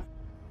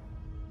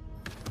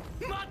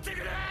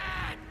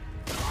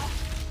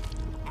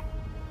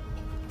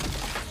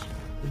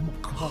 Oh my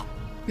god.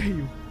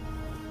 Damn.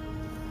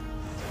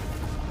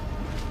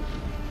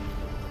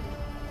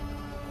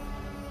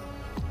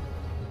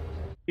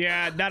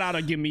 Yeah, that ought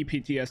to give me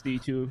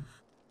PTSD too.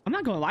 I'm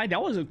not gonna lie,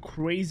 that was a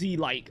crazy,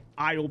 like,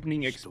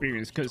 eye-opening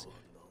experience, because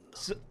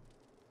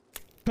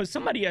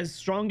somebody as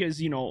strong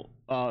as, you know,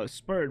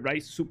 Spurred,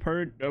 right?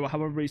 Superred, or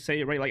however you say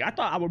it, right? Like, I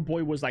thought our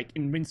boy was, like,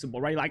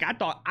 invincible, right? Like, I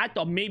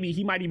thought maybe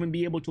he might even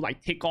be able to,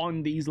 like, take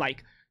on these,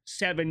 like,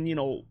 7, you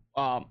know,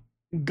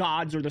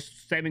 gods, or the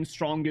 7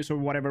 strongest or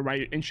whatever,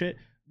 right? And shit.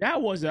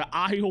 That was an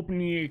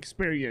eye-opening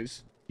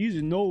experience.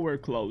 He's nowhere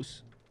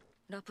close.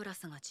 ラプラ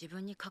スが自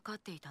分にかかっ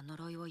ていた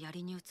呪いを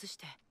槍に移し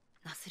て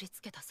なすり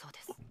つけたそうで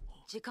す。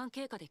時間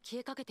経過で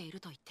消えかけている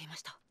と言っていま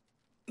した。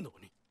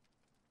何？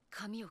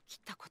髪を切っ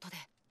たことで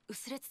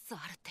薄れつつあ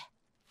るって。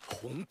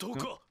本当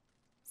か？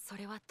そ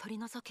れは取り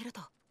除ける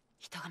と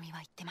人神は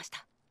言ってまし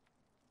た。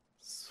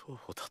そう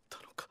だった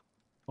のか。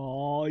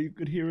Oh, you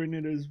could hear it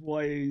in his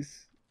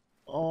voice.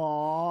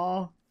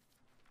 Oh.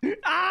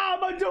 Ah,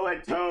 I'ma do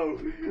it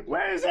too.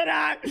 Where is it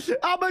at?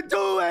 I'ma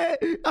do it.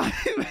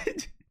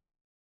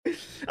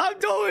 I'm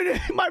doing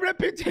it. My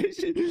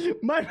reputation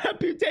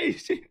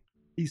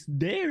is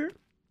there,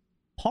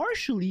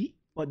 partially,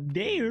 but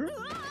there.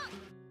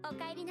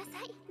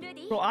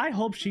 Bro, I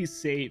hope she's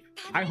safe.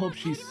 I hope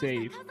she's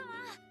safe.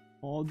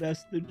 Oh,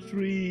 that's the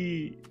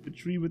tree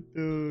with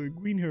the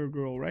green hair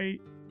girl,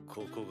 right?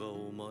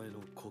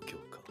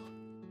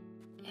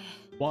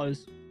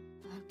 Was.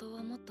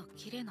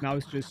 Now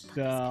it's just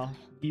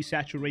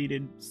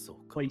desaturated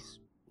place.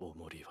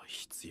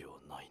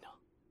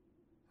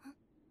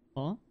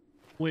 Huh?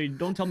 Wait,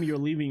 don't tell me you're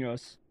leaving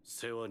us.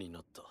 世話に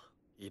なった。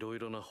いろい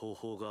ろな方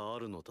法があ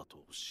るのだと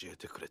教え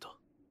てくれた。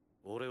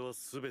俺は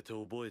すべて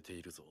覚えて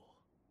いるぞ。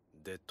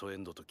デッドエ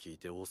ンドと聞い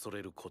て恐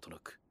れることな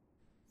く。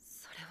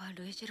それは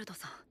ルイジルド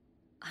さん、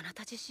あな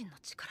た自身の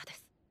力で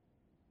す。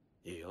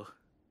いや、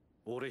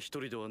俺一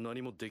人では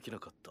何もできな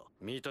かった。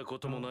見たこ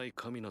ともない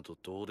神など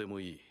どうでも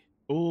いい。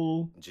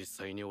おお。実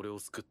際に俺を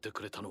救って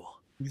くれたのは。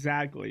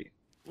Exactly.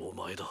 お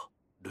前だ、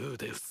ルー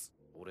デウス。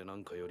俺な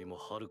んかよりも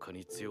はるか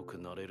に強く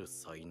なれる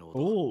才能だ。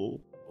お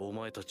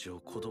前たち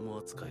を子供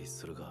扱い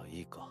するが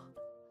いいか。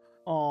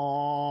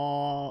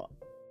Oh,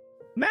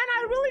 man,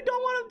 I really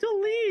don't want him to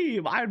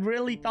leave. I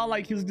really thought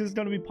like he was just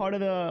gonna be part of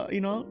the, you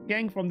know,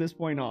 gang from this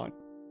point on.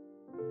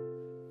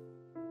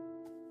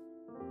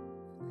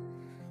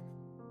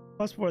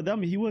 Plus, for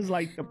them, he was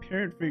like the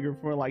parent figure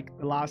for like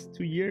the last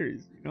 2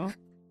 years, you know.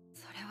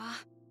 それは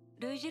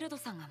ルイジルド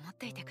さんが持っ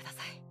ていてくだ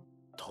さい。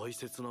大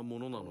切なも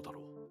のなのだ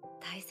ろう。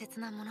大切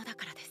なものだ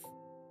からです。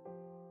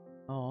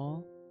あ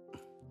あ。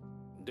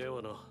で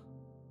はな、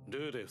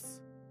ルーデウ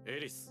ス、エ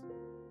リス。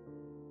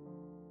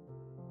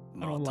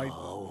I don't like.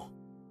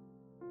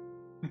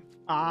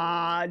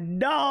 Ah,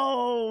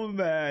 no,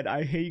 man.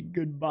 I hate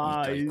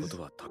goodbyes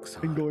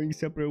and going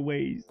separate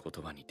ways.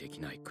 言葉にで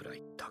きないくら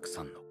いたく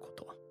さんのこ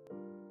と、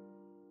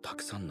た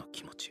くさんの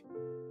気持ち。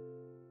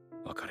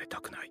別れ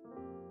たくない。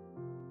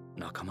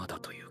仲間だ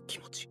という気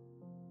持ち。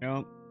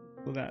Yeah,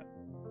 so that.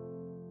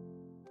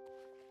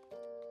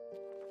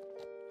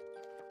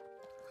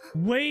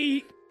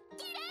 Wait.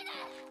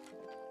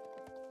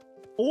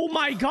 Oh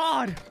my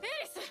god.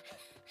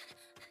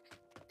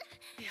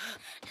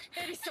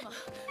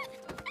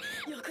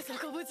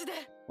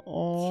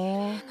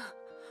 Oh.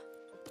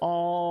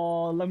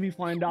 Oh, let me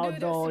find out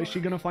though. Is she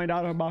gonna find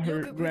out about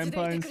her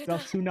grandpa and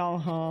stuff too now,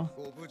 huh?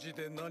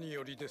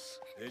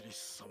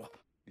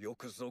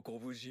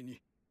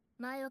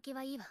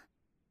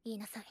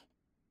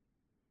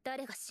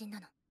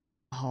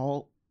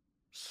 Oh.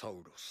 サ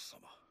ウロス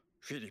様、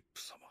フィリッ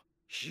プ様、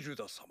ヒル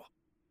ダ様、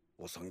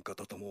お三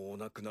方ともお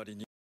亡くなり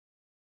に。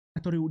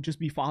I thought it would just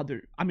be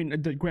father. I mean,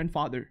 the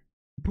grandfather.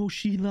 Bro,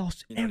 she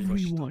lost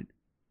everyone.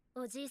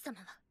 おじい様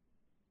は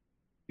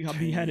He got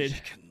beheaded.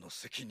 事件の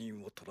責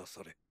任を取ら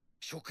され、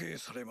処刑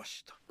されま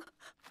した。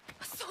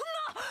そんな、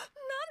なん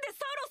で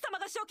サウロス様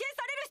が処刑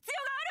される必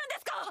要があ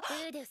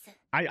るんですか?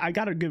 I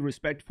gotta give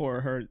respect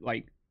for her,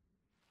 like,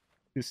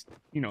 just,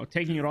 you know,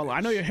 taking it all.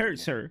 I know it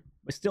hurts her,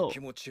 but still,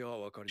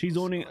 she's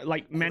only,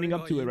 like, manning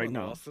up to it right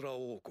now.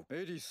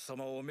 エリス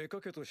様を目か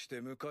けとし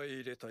て迎え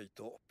入れたい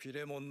と、ピ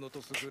レモンノ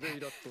トス・グレイ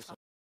ラット様。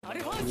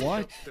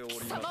What?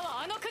 貴様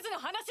はあのクズの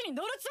話に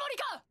乗るつもり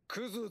か?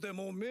 クズで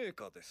も名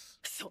家です。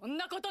そん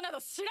なことなど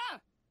知ら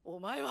ん。お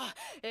前は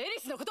エリ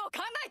スのことを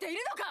考えてい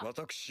るのか?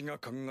 私が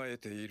考え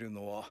ている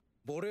のは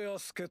ボレア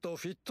ス家と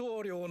フィット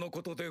ア領の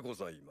ことでご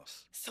ざいま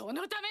す。そ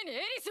のためにエ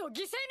リスを犠牲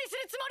にする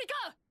つもり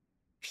か?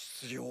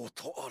 必要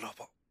とあら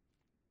ば。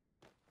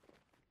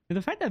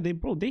 The fact that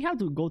they have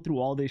to go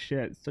through all this shit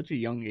at such a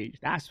young age,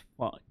 that's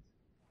fucked.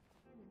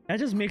 That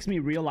just makes me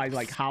realize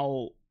like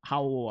how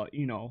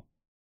you know,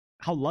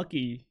 how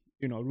lucky,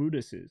 you know,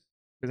 Rudis is.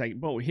 It's like,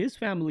 bro, his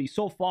family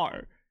so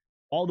far,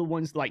 all the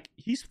ones, like,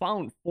 he's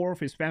found 4 of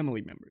his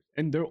family members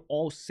and they're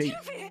all safe.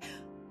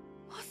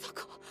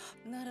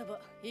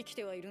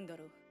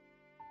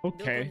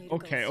 Okay.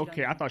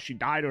 I thought she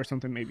died or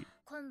something, maybe.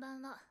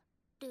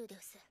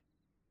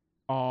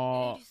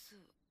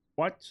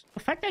 What? The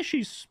fact that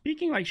she's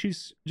speaking like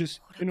she's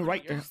just in the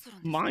right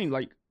mind,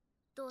 like,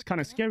 it's kind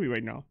of scary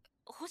right now.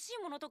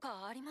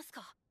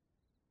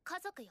 家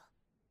族よ。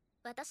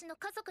私の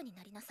家族に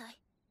なりなさい。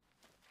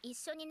一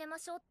緒に寝ま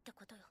しょうって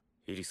ことよ。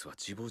エリスは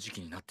自暴自棄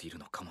になっている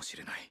のかもし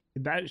れない。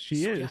That she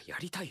is. そりゃや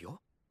りたい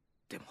よ。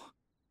でも、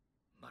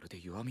まる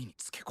で弱みに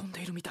つけ込ん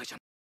でいるみたいじゃ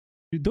ん。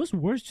Did those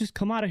words just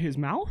come out of his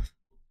mouth?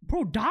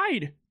 Bro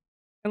died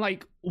and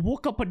like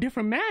woke up a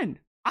different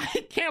man. I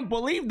can't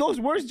believe those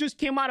words just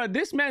came out of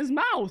this man's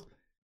mouth.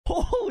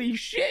 Holy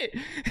shit.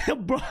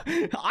 Bro,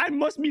 I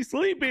must be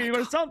sleeping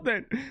or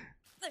something.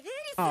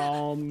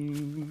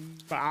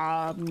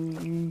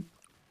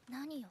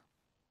 何よ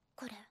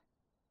これ。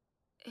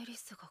エリ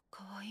スが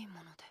可愛い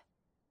もので。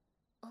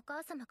お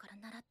母様から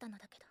習ったの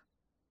だけ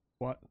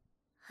ど。 What?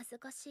 恥ず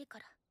かしいか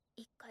ら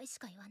1回し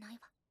か言わない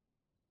わ。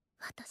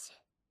私、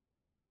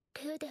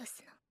ルーデウ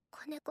スの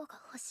子猫が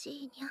欲し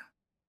いにゃ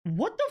ん。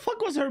 What the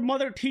fuck was her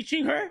mother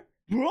teaching her?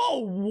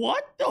 Bro,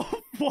 what the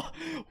fuck?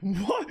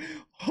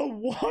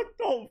 What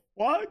the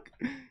fuck?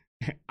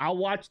 I'll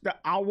watch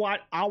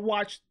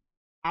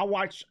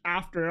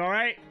after,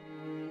 alright?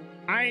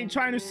 I ain't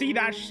trying to see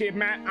that shit,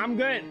 man. I'm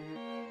good.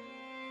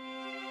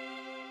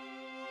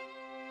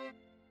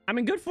 I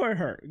mean, good for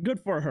her,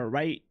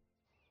 right?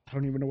 I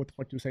don't even know what the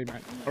fuck to say,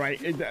 man. All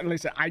right,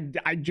 listen, I'm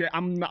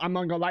not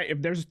gonna lie.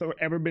 If there's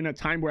ever been a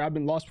time where I've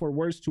been lost for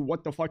words to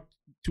what the fuck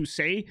to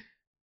say,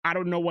 I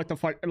don't know what the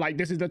fuck. Like,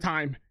 this is the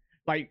time.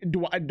 Like,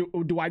 do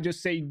I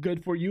just say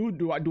good for you?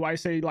 Do I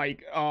say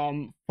like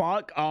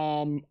fuck,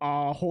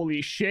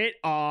 holy shit,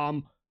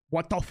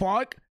 what the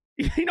fuck?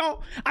 You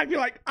know, I feel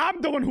like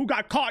I'm the one who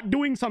got caught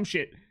doing some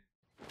shit.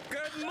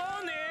 Good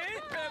morning,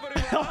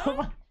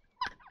 everyone.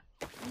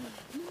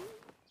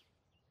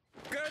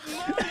 Good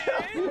morning,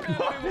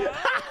 everyone.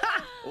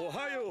 お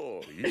は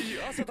よう。い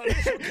い朝だね、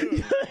ショッ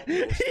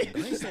ク。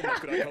何そんな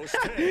暗い顔し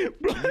て。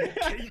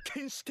経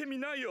験してみ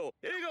なよ。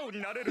笑顔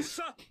になれる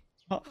さ。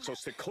そ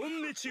してこ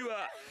んにち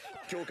は。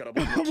今日から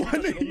僕は君た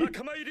ちの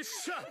仲間入り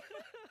さ。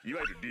い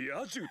わゆるリ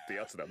ア充って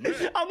やつだね。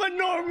I'm a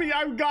normie,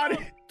 I've got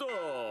it.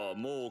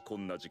 もうこ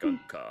んな時間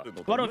か。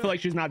But I don't feel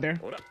like she's not there.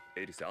 ほら、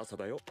エリス朝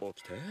だよ。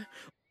起きて。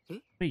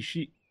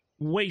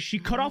Wait, she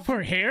cut off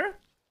her hair?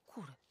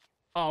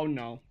 Oh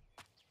no.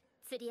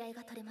 釣り合い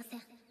が取れませ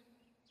ん。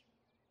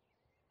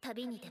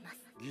旅に出ます。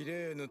ギ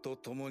レーヌと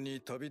共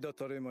に旅立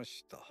たれま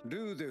した。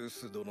ルーデウ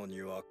ス殿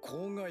には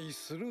口外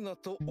するな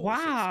と仰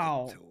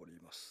せつけており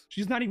ます。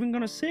She's not even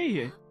gonna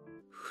say it.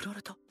 振ら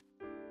れた。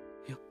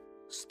いや、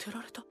捨て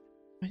られた。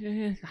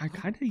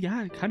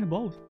Kind of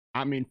both.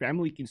 I mean,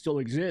 family can still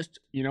exist,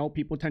 you know.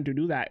 People tend to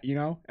do that, you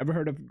know. Ever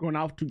heard of going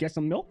out to get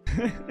some milk?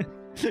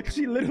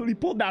 She literally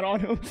pulled that on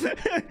him.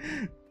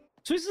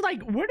 So it's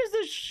like, where does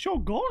this show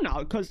go now?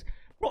 Because,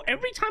 bro,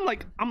 every time,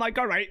 like, I'm like,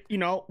 all right, you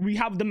know, we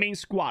have the main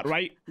squad,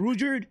 right?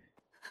 Rudyard,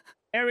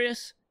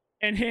 Aries,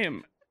 and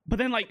him. But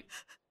then, like,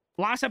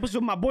 last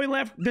episode, my boy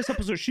left. This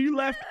episode, she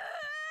left.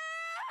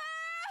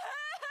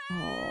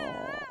 Oh.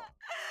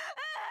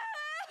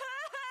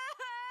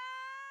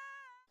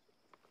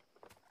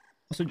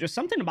 So just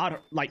something about her,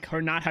 like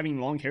her not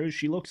having long hair,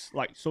 she looks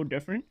like so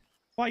different.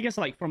 Well, I guess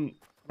like from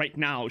right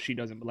now she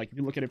doesn't, but like if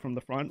you look at it from the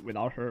front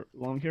without her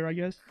long hair, I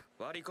guess.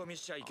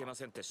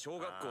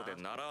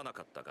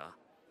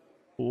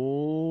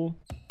 Oh.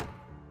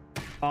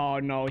 Oh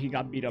no, he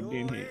got beat up,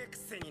 didn't he?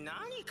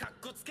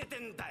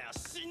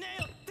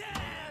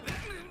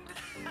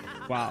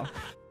 Wow.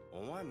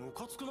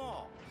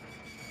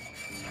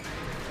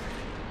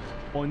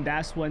 Oh, and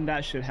that's when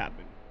that should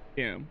happen.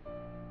 Damn.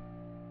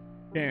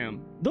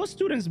 Damn. Those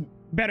students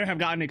better have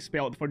gotten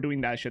expelled for doing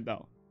that shit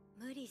though.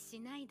 し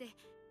ないで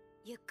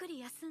ゆっくり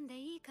休んで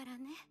いいから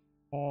ね。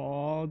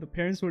Oh, the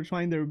parents were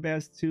trying their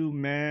best too,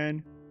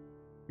 man.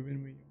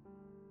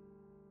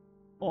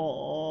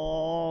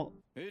 Oh.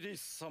 エリ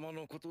ス様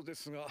のことで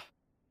すが、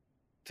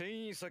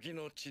転移先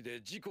の地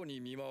で事故に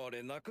見舞わ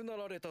れ亡くな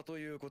られたと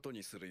いうこと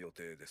にする予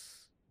定で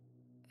す。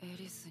エ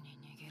リスに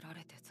逃げら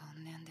れて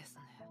残念です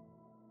ね。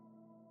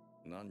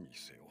何に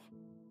せよ、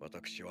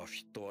私はフィ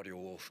ットワ寮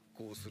を復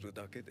興する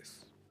だけで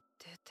す。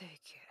出て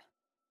行け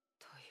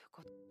という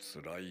こと。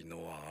辛い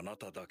のはあな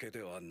ただけ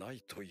ではな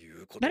いとい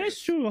うこと That で is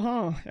す。 true,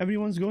 huh?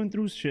 Everyone's going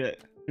through shit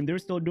and they're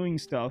still doing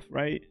stuff,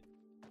 right?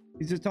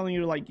 He's just telling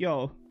you like,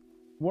 yo,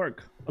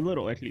 work a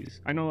little at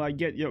least. I know I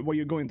get what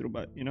you're going through,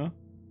 but you know,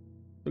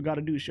 still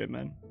gotta do shit,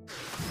 man.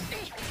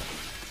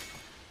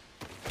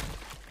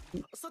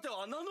 さて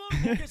は名のあ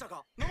る後継者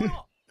か。名前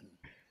は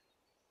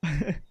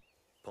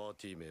パー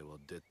ティー名は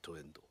デッド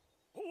エンド。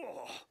お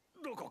お、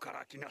どこか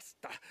ら来なすっ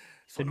た。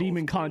 The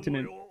Demon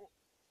Continent.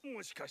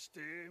 もしかし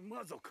て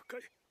魔族か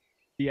い。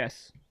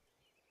 Yes.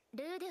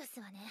 ルーデウス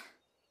はね、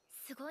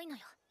すごいの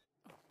よ。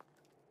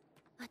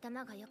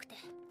頭が良くて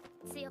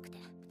強くて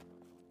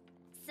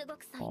すご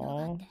く才能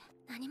があって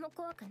何も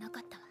怖くな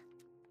かったわ。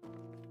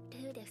ル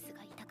ーデウス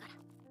がいたから。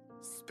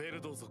スペル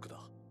ド族だ。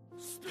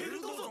スペル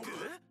ド族っ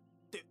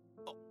て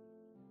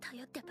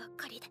頼ってばっ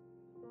かりで。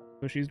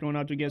 So she's going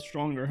out to get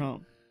stronger, huh?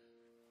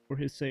 For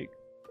his sake.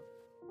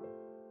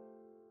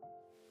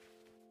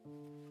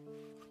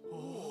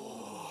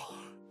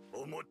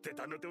 思って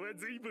たのとは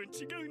随分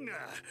違うな。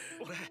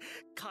俺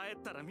帰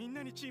ったらみん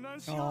なに自慢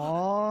しよう。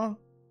 Aww.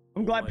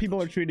 I'm glad people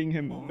are treating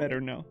him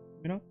better now,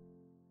 you know?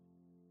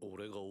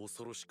 俺が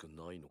恐ろしく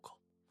ないのか。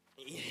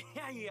い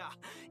やいや、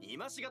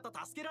今しがた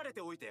助けられて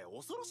おいて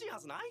恐ろしいは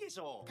ずないでし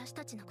ょう。私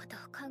たちのことを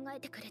考え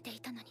てくれてい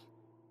たのに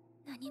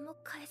何も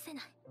返せ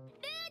ない。ルー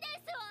デ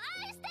ウスを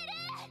愛してる。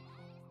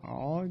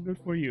 Aw,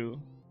 good for you.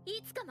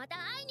 いつかまた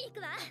会いに行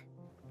くわ。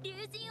竜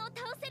神を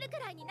倒せるく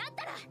らいになっ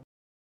たら。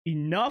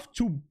 Enough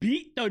to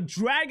beat the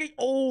dragon.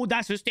 Oh,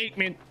 that's a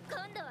statement.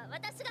 今度は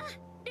私が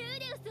ルー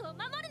デウスを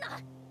守るの。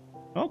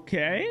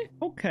 Okay,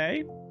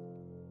 okay.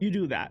 You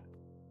do that.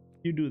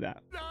 You do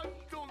that. 何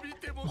度見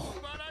ても素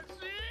晴らし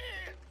い。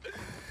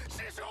師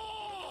匠、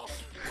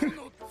こ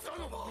のザ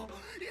ノバ、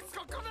いつ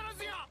か必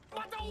ずや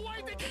またお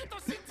会いできると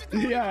信じてお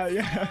ります。 Yeah,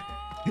 yeah.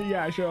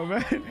 Yeah, sure,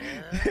 man.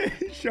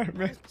 Sure,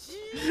 man.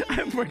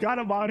 I forgot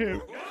about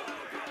him.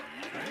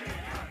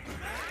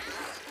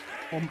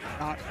 Oh my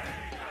god.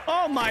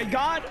 Oh my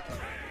god.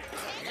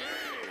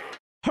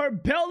 Her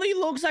belly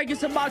looks like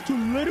it's about to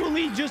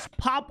literally just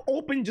pop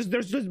open.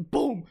 There's just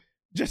boom.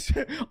 Just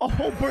a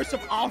whole burst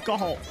of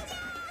alcohol.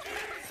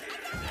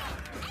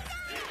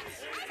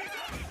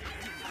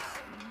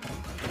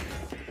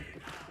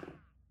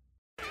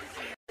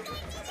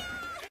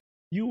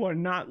 You are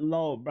not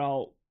low,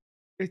 bro.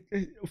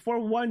 For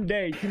one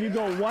day. Can you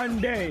go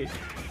one day?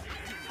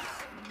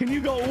 Can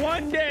you go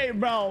one day,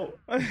 bro?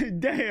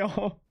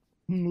 Damn.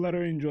 Let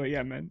her enjoy.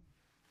 Yeah, man.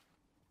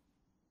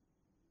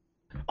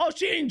 Oh,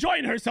 she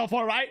enjoying herself,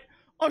 all right?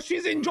 Oh,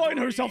 she's enjoying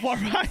herself, all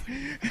right?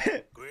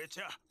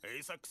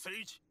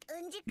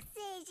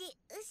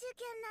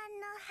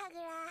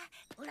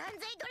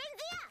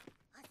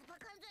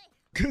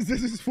 Because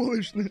this is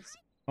foolishness.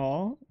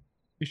 Oh,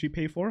 did she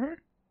pay for her?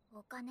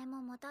 お金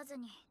も持たず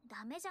に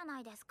ダメじゃな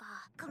いですか。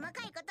細かい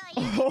ことは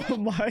言う。Oh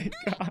my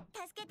god.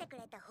 助けてく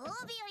れた褒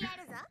美をや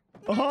るぞ。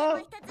 Oh.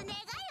 一つ願い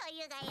を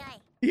言うがよ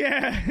い。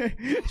 Yeah,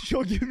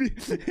 she'll give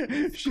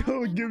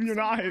you an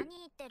eye. 何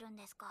言ってるん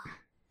ですか。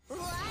わら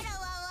わ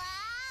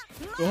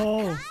は。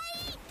 Oh.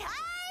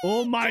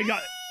 Oh my god.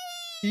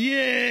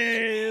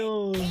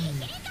 Yeah.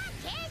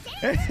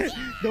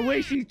 The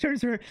way she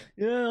turns her.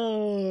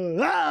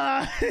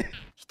 Ah.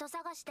 人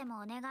探して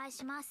もお願い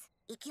します。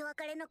生き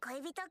別れの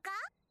恋人か？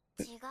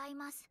違い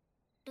ます。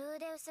ルー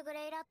デウス・グ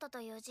レイラットと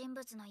いう人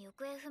物の行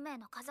方不明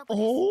の家族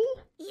です。Oh? よ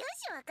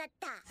し、わかっ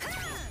た。見え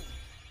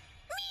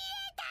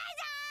た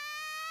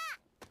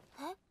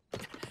ぞ。え？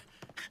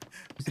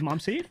 Is the mom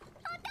safe? お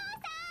父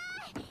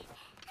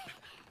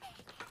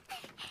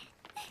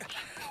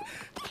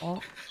さん。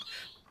Oh.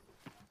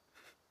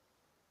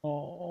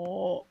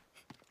 Oh.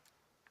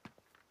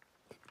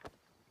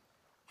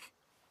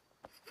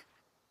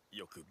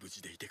 よく無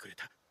事でいてくれ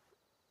た。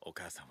お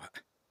母さんは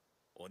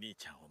お兄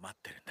ちゃんを待っ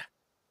てるんだ。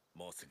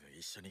もうすぐ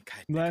一緒に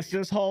帰って。 Let's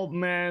just hope,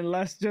 man.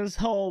 Let's just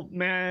hope,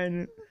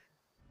 man.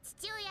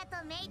 父親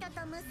とメイド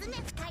と娘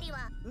2人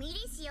はミリ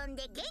シオン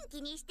で元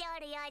気にしてお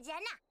るようじゃ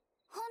な。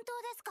本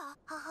当ですか？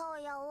母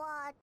親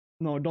は。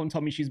 No, don't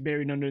tell me she's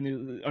buried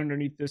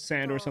underneath the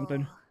sand or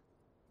something.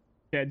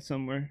 Dead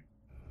somewhere.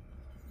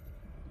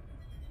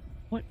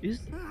 What is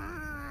that?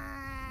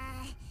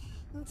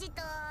 ちょっ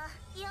と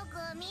よ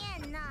く見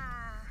えんな。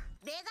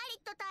ベガリ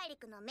ット大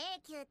陸の迷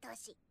宮都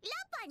市ラ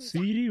パに。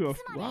 City of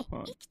つまり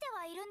Rapa. 生きて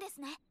はいるんです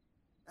ね。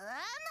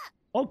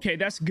Okay,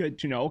 that's good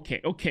to know.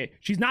 Okay, okay.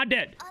 She's not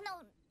dead. ルデ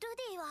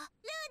ィは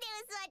ルーデ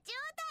ウスは超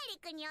大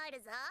陸におる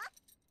ぞ。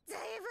ずい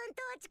ぶん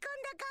と落ち込ん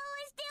だ顔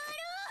をして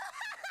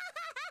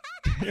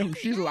おる。 Damn,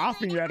 she's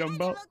laughing at him,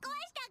 bro.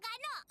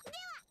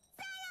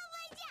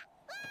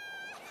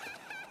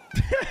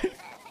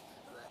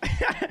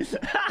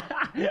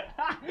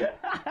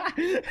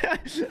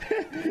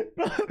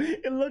 Bro,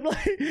 it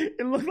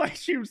looked like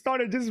she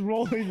started just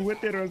rolling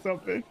with it or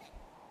something.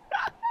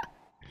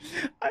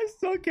 I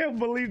still can't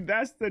believe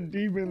that's the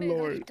demon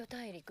lord.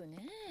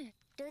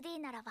 ルディ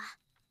ならば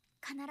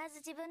必ず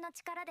自分の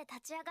力で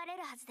立ち上がれ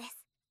るはずで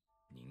す。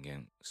人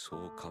間そ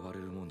う変われ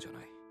るもんじゃ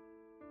ない。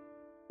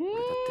俺だっ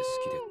て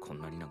好きでこん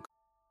なになんか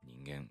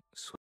人間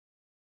そう。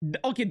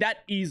Okay,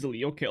 that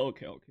easily. Okay.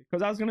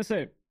 Because I was gonna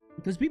say,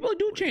 because people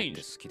do change.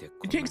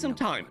 It takes some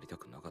time.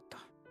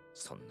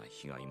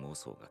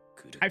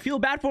 I feel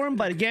bad for him,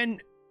 but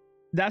again,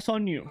 that's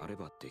on you.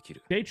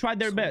 They tried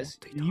their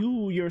best.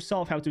 You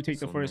yourself have to take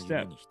the first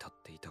step.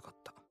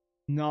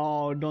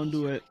 No, don't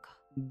do it.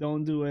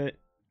 Don't do it.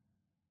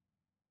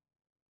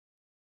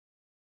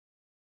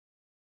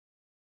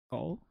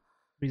 Oh,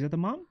 is that the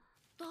mom?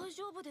 大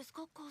丈夫です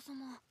か、母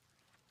様。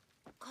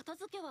片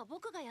付けは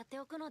僕がやって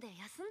おくので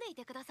休んでい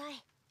てください。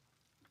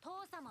父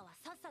様は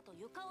さっさと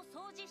床を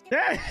掃除して。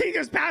He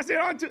just passed it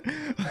on to.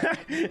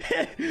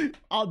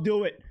 I'll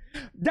do it.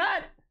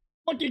 Dad,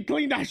 fucking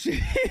clean that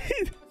shit.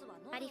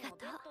 ありが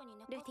と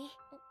う、ルディ。い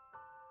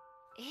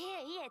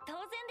え、当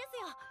然です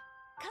よ。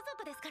家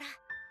族ですから。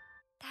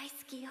大好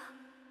きよ。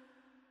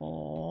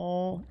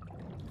Oh.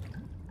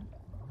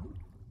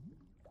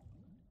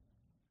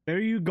 There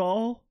you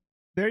go.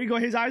 There you go.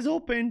 His eyes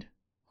opened.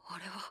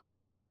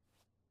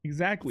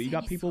 Exactly. You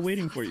got people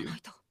waiting for you.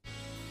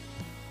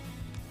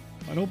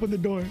 And open the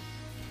door.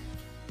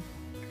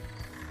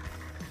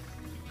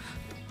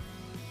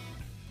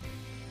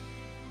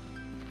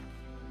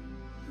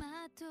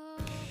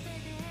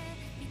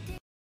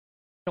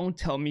 Don't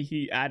tell me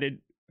he added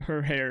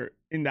her hair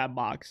in that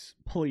box,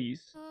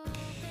 please.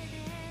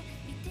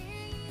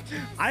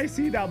 I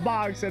see that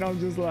box and I'm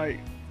just like,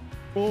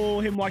 oh,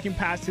 him walking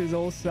past his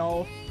old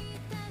self.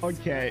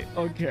 Okay.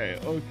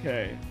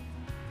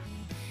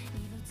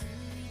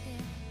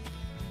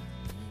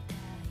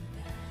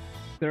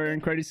 They're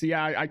in credits.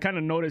 Yeah, I kind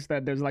of noticed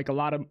that there's like a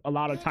lot of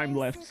time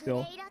left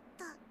still.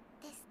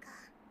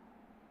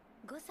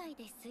 5歳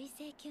で水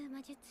星級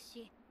魔術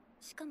師、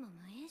しかも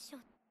無縁症。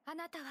あ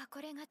なたはこ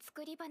れが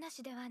作り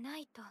話ではな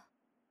いと、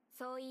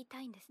そう言い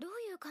たいんです。どう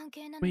いう関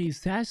係なの Wait,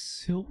 is that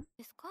Sil?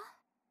 ですか?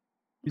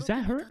 Is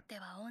that her? 僕にとって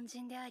は恩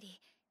人であり、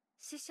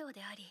師匠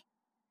であり、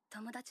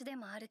友達で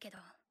もあるけど、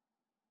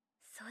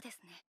そうです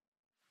ね。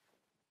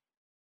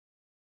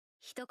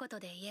一言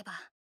で言えば、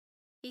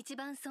一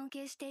番尊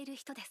敬している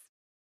人です。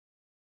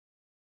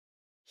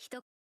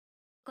一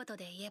言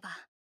で言えば、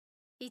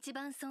一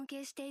番尊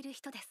敬している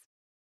人です。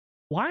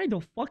Why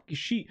the fuck is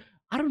she?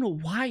 I don't know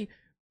why.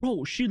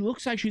 Bro, she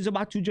looks like she's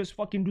about to just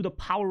fucking do the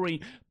Power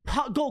Rangers.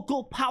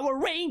 Go Power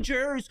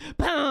Rangers!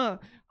 I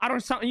don't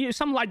sound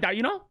something like that,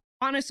 you know?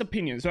 Honest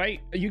opinions,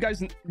 right? You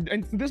guys,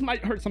 and this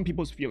might hurt some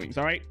people's feelings,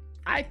 all right?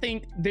 I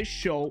think this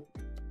show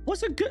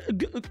was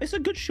it's a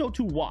good show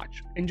to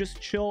watch and just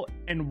chill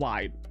and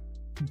vibe.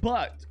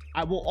 But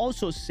I will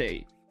also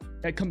say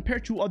that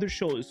compared to other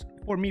shows,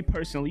 for me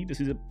personally,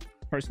 this is a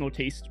personal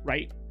taste,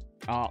 right?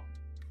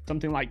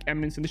 Something like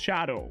Eminence in the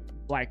Shadow,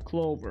 Black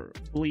Clover,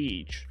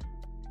 Bleach,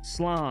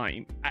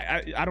 Slime.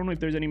 I don't know if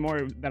there's any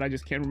more that I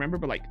just can't remember,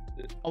 but like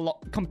a lot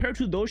compared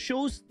to those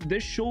shows,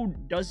 this show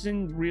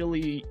doesn't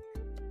really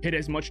hit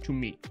as much to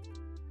me.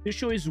 This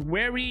show is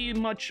very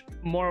much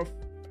more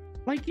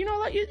like, you know,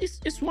 like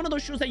it's one of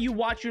those shows that you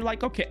watch, you're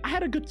like, okay, I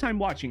had a good time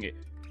watching it.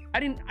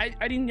 I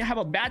didn't have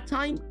a bad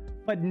time,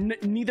 but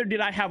neither did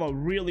I have a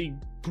really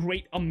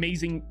great,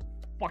 amazing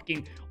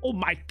fucking, oh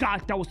my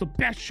god, that was the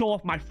best show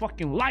of my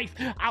fucking life.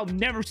 I've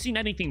never seen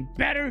anything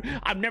better.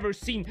 I've never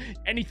seen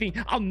anything.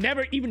 I'll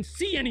never even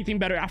see anything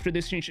better after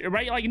this shit,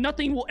 right? Like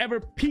nothing will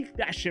ever peak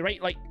that shit,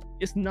 right? Like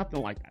it's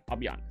nothing like that, I'll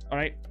be honest. All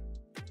right,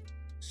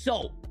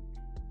 so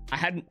I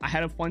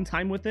had a fun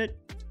time with it.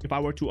 If I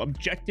were to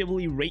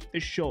objectively rate the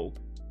show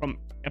from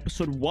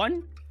episode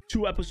 1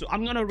 to episode,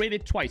 I'm gonna rate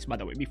it twice, by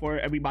the way, before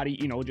everybody,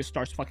 you know, just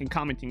starts fucking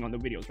commenting on the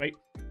videos, right?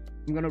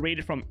 I'm gonna rate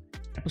it from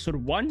episode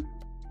 1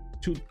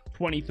 to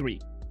 23.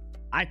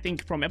 I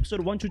think from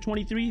episode 1 to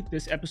 23,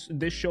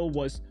 this show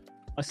was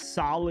a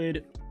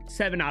solid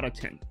 7 out of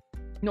 10.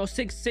 No,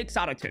 6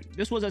 out of 10.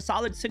 This was a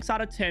solid 6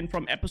 out of 10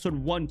 from episode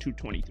 1 to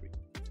 23.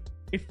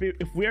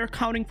 If we're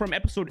counting from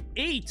episode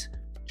 8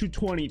 to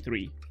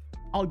 23,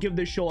 I'll give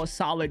this show a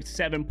solid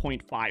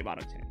 7.5 out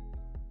of 10.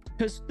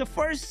 Because the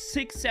first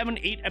 6, 7,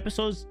 8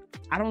 episodes,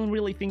 I don't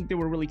really think they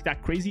were really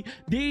that crazy.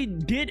 They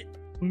did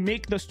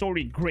make the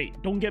story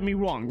great, don't get me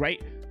wrong,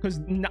 right?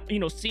 Because, you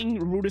know, seeing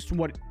Rudis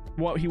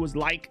what he was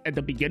like at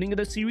the beginning of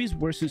the series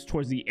versus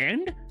towards the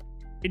end,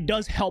 it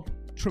does help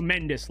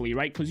tremendously,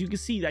 right? Because you can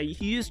see that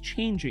he is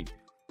changing,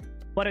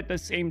 but at the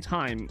same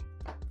time,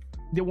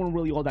 they weren't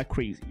really all that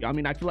crazy. I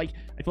mean, I feel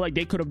like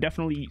they could have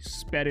definitely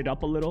sped it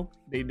up a little.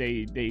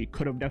 They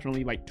could have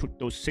definitely like took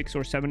those 6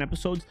 or 7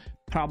 episodes,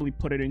 probably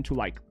put it into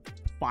like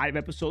 5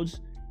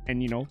 episodes,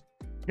 and you know,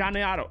 you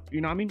know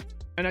what I mean?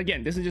 And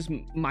again, this is just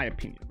my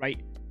opinion,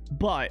 right?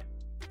 But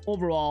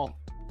overall,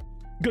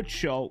 good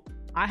show.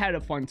 I had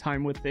a fun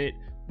time with it.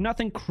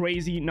 Nothing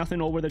crazy,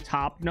 nothing over the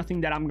top,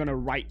 nothing that I'm gonna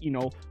write, you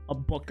know, a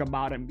book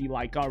about and be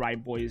like, all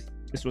right, boys,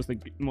 this was the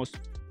most,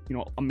 you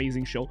know,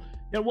 amazing show.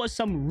 There was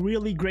some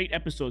really great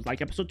episodes,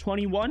 like episode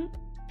 21,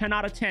 10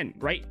 out of 10,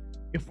 right?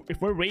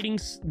 If we're rating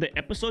the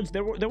episodes,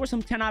 there were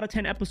some 10 out of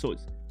 10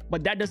 episodes,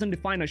 but that doesn't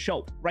define a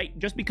show, right?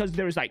 Just because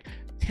there's like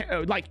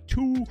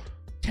two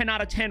 10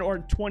 out of 10 or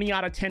 20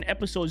 out of 10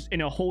 episodes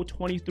in a whole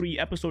 23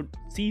 episode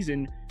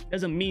season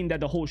doesn't mean that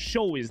the whole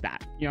show is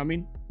that, you know what I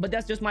mean? But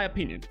that's just my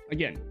opinion.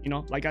 Again, you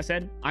know, like I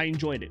said, I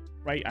enjoyed it,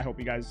 right? I hope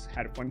you guys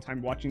had a fun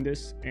time watching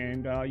this,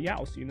 and yeah,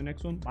 I'll see you in the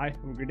next one. Bye,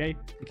 have a good day,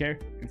 take care,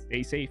 and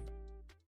stay safe.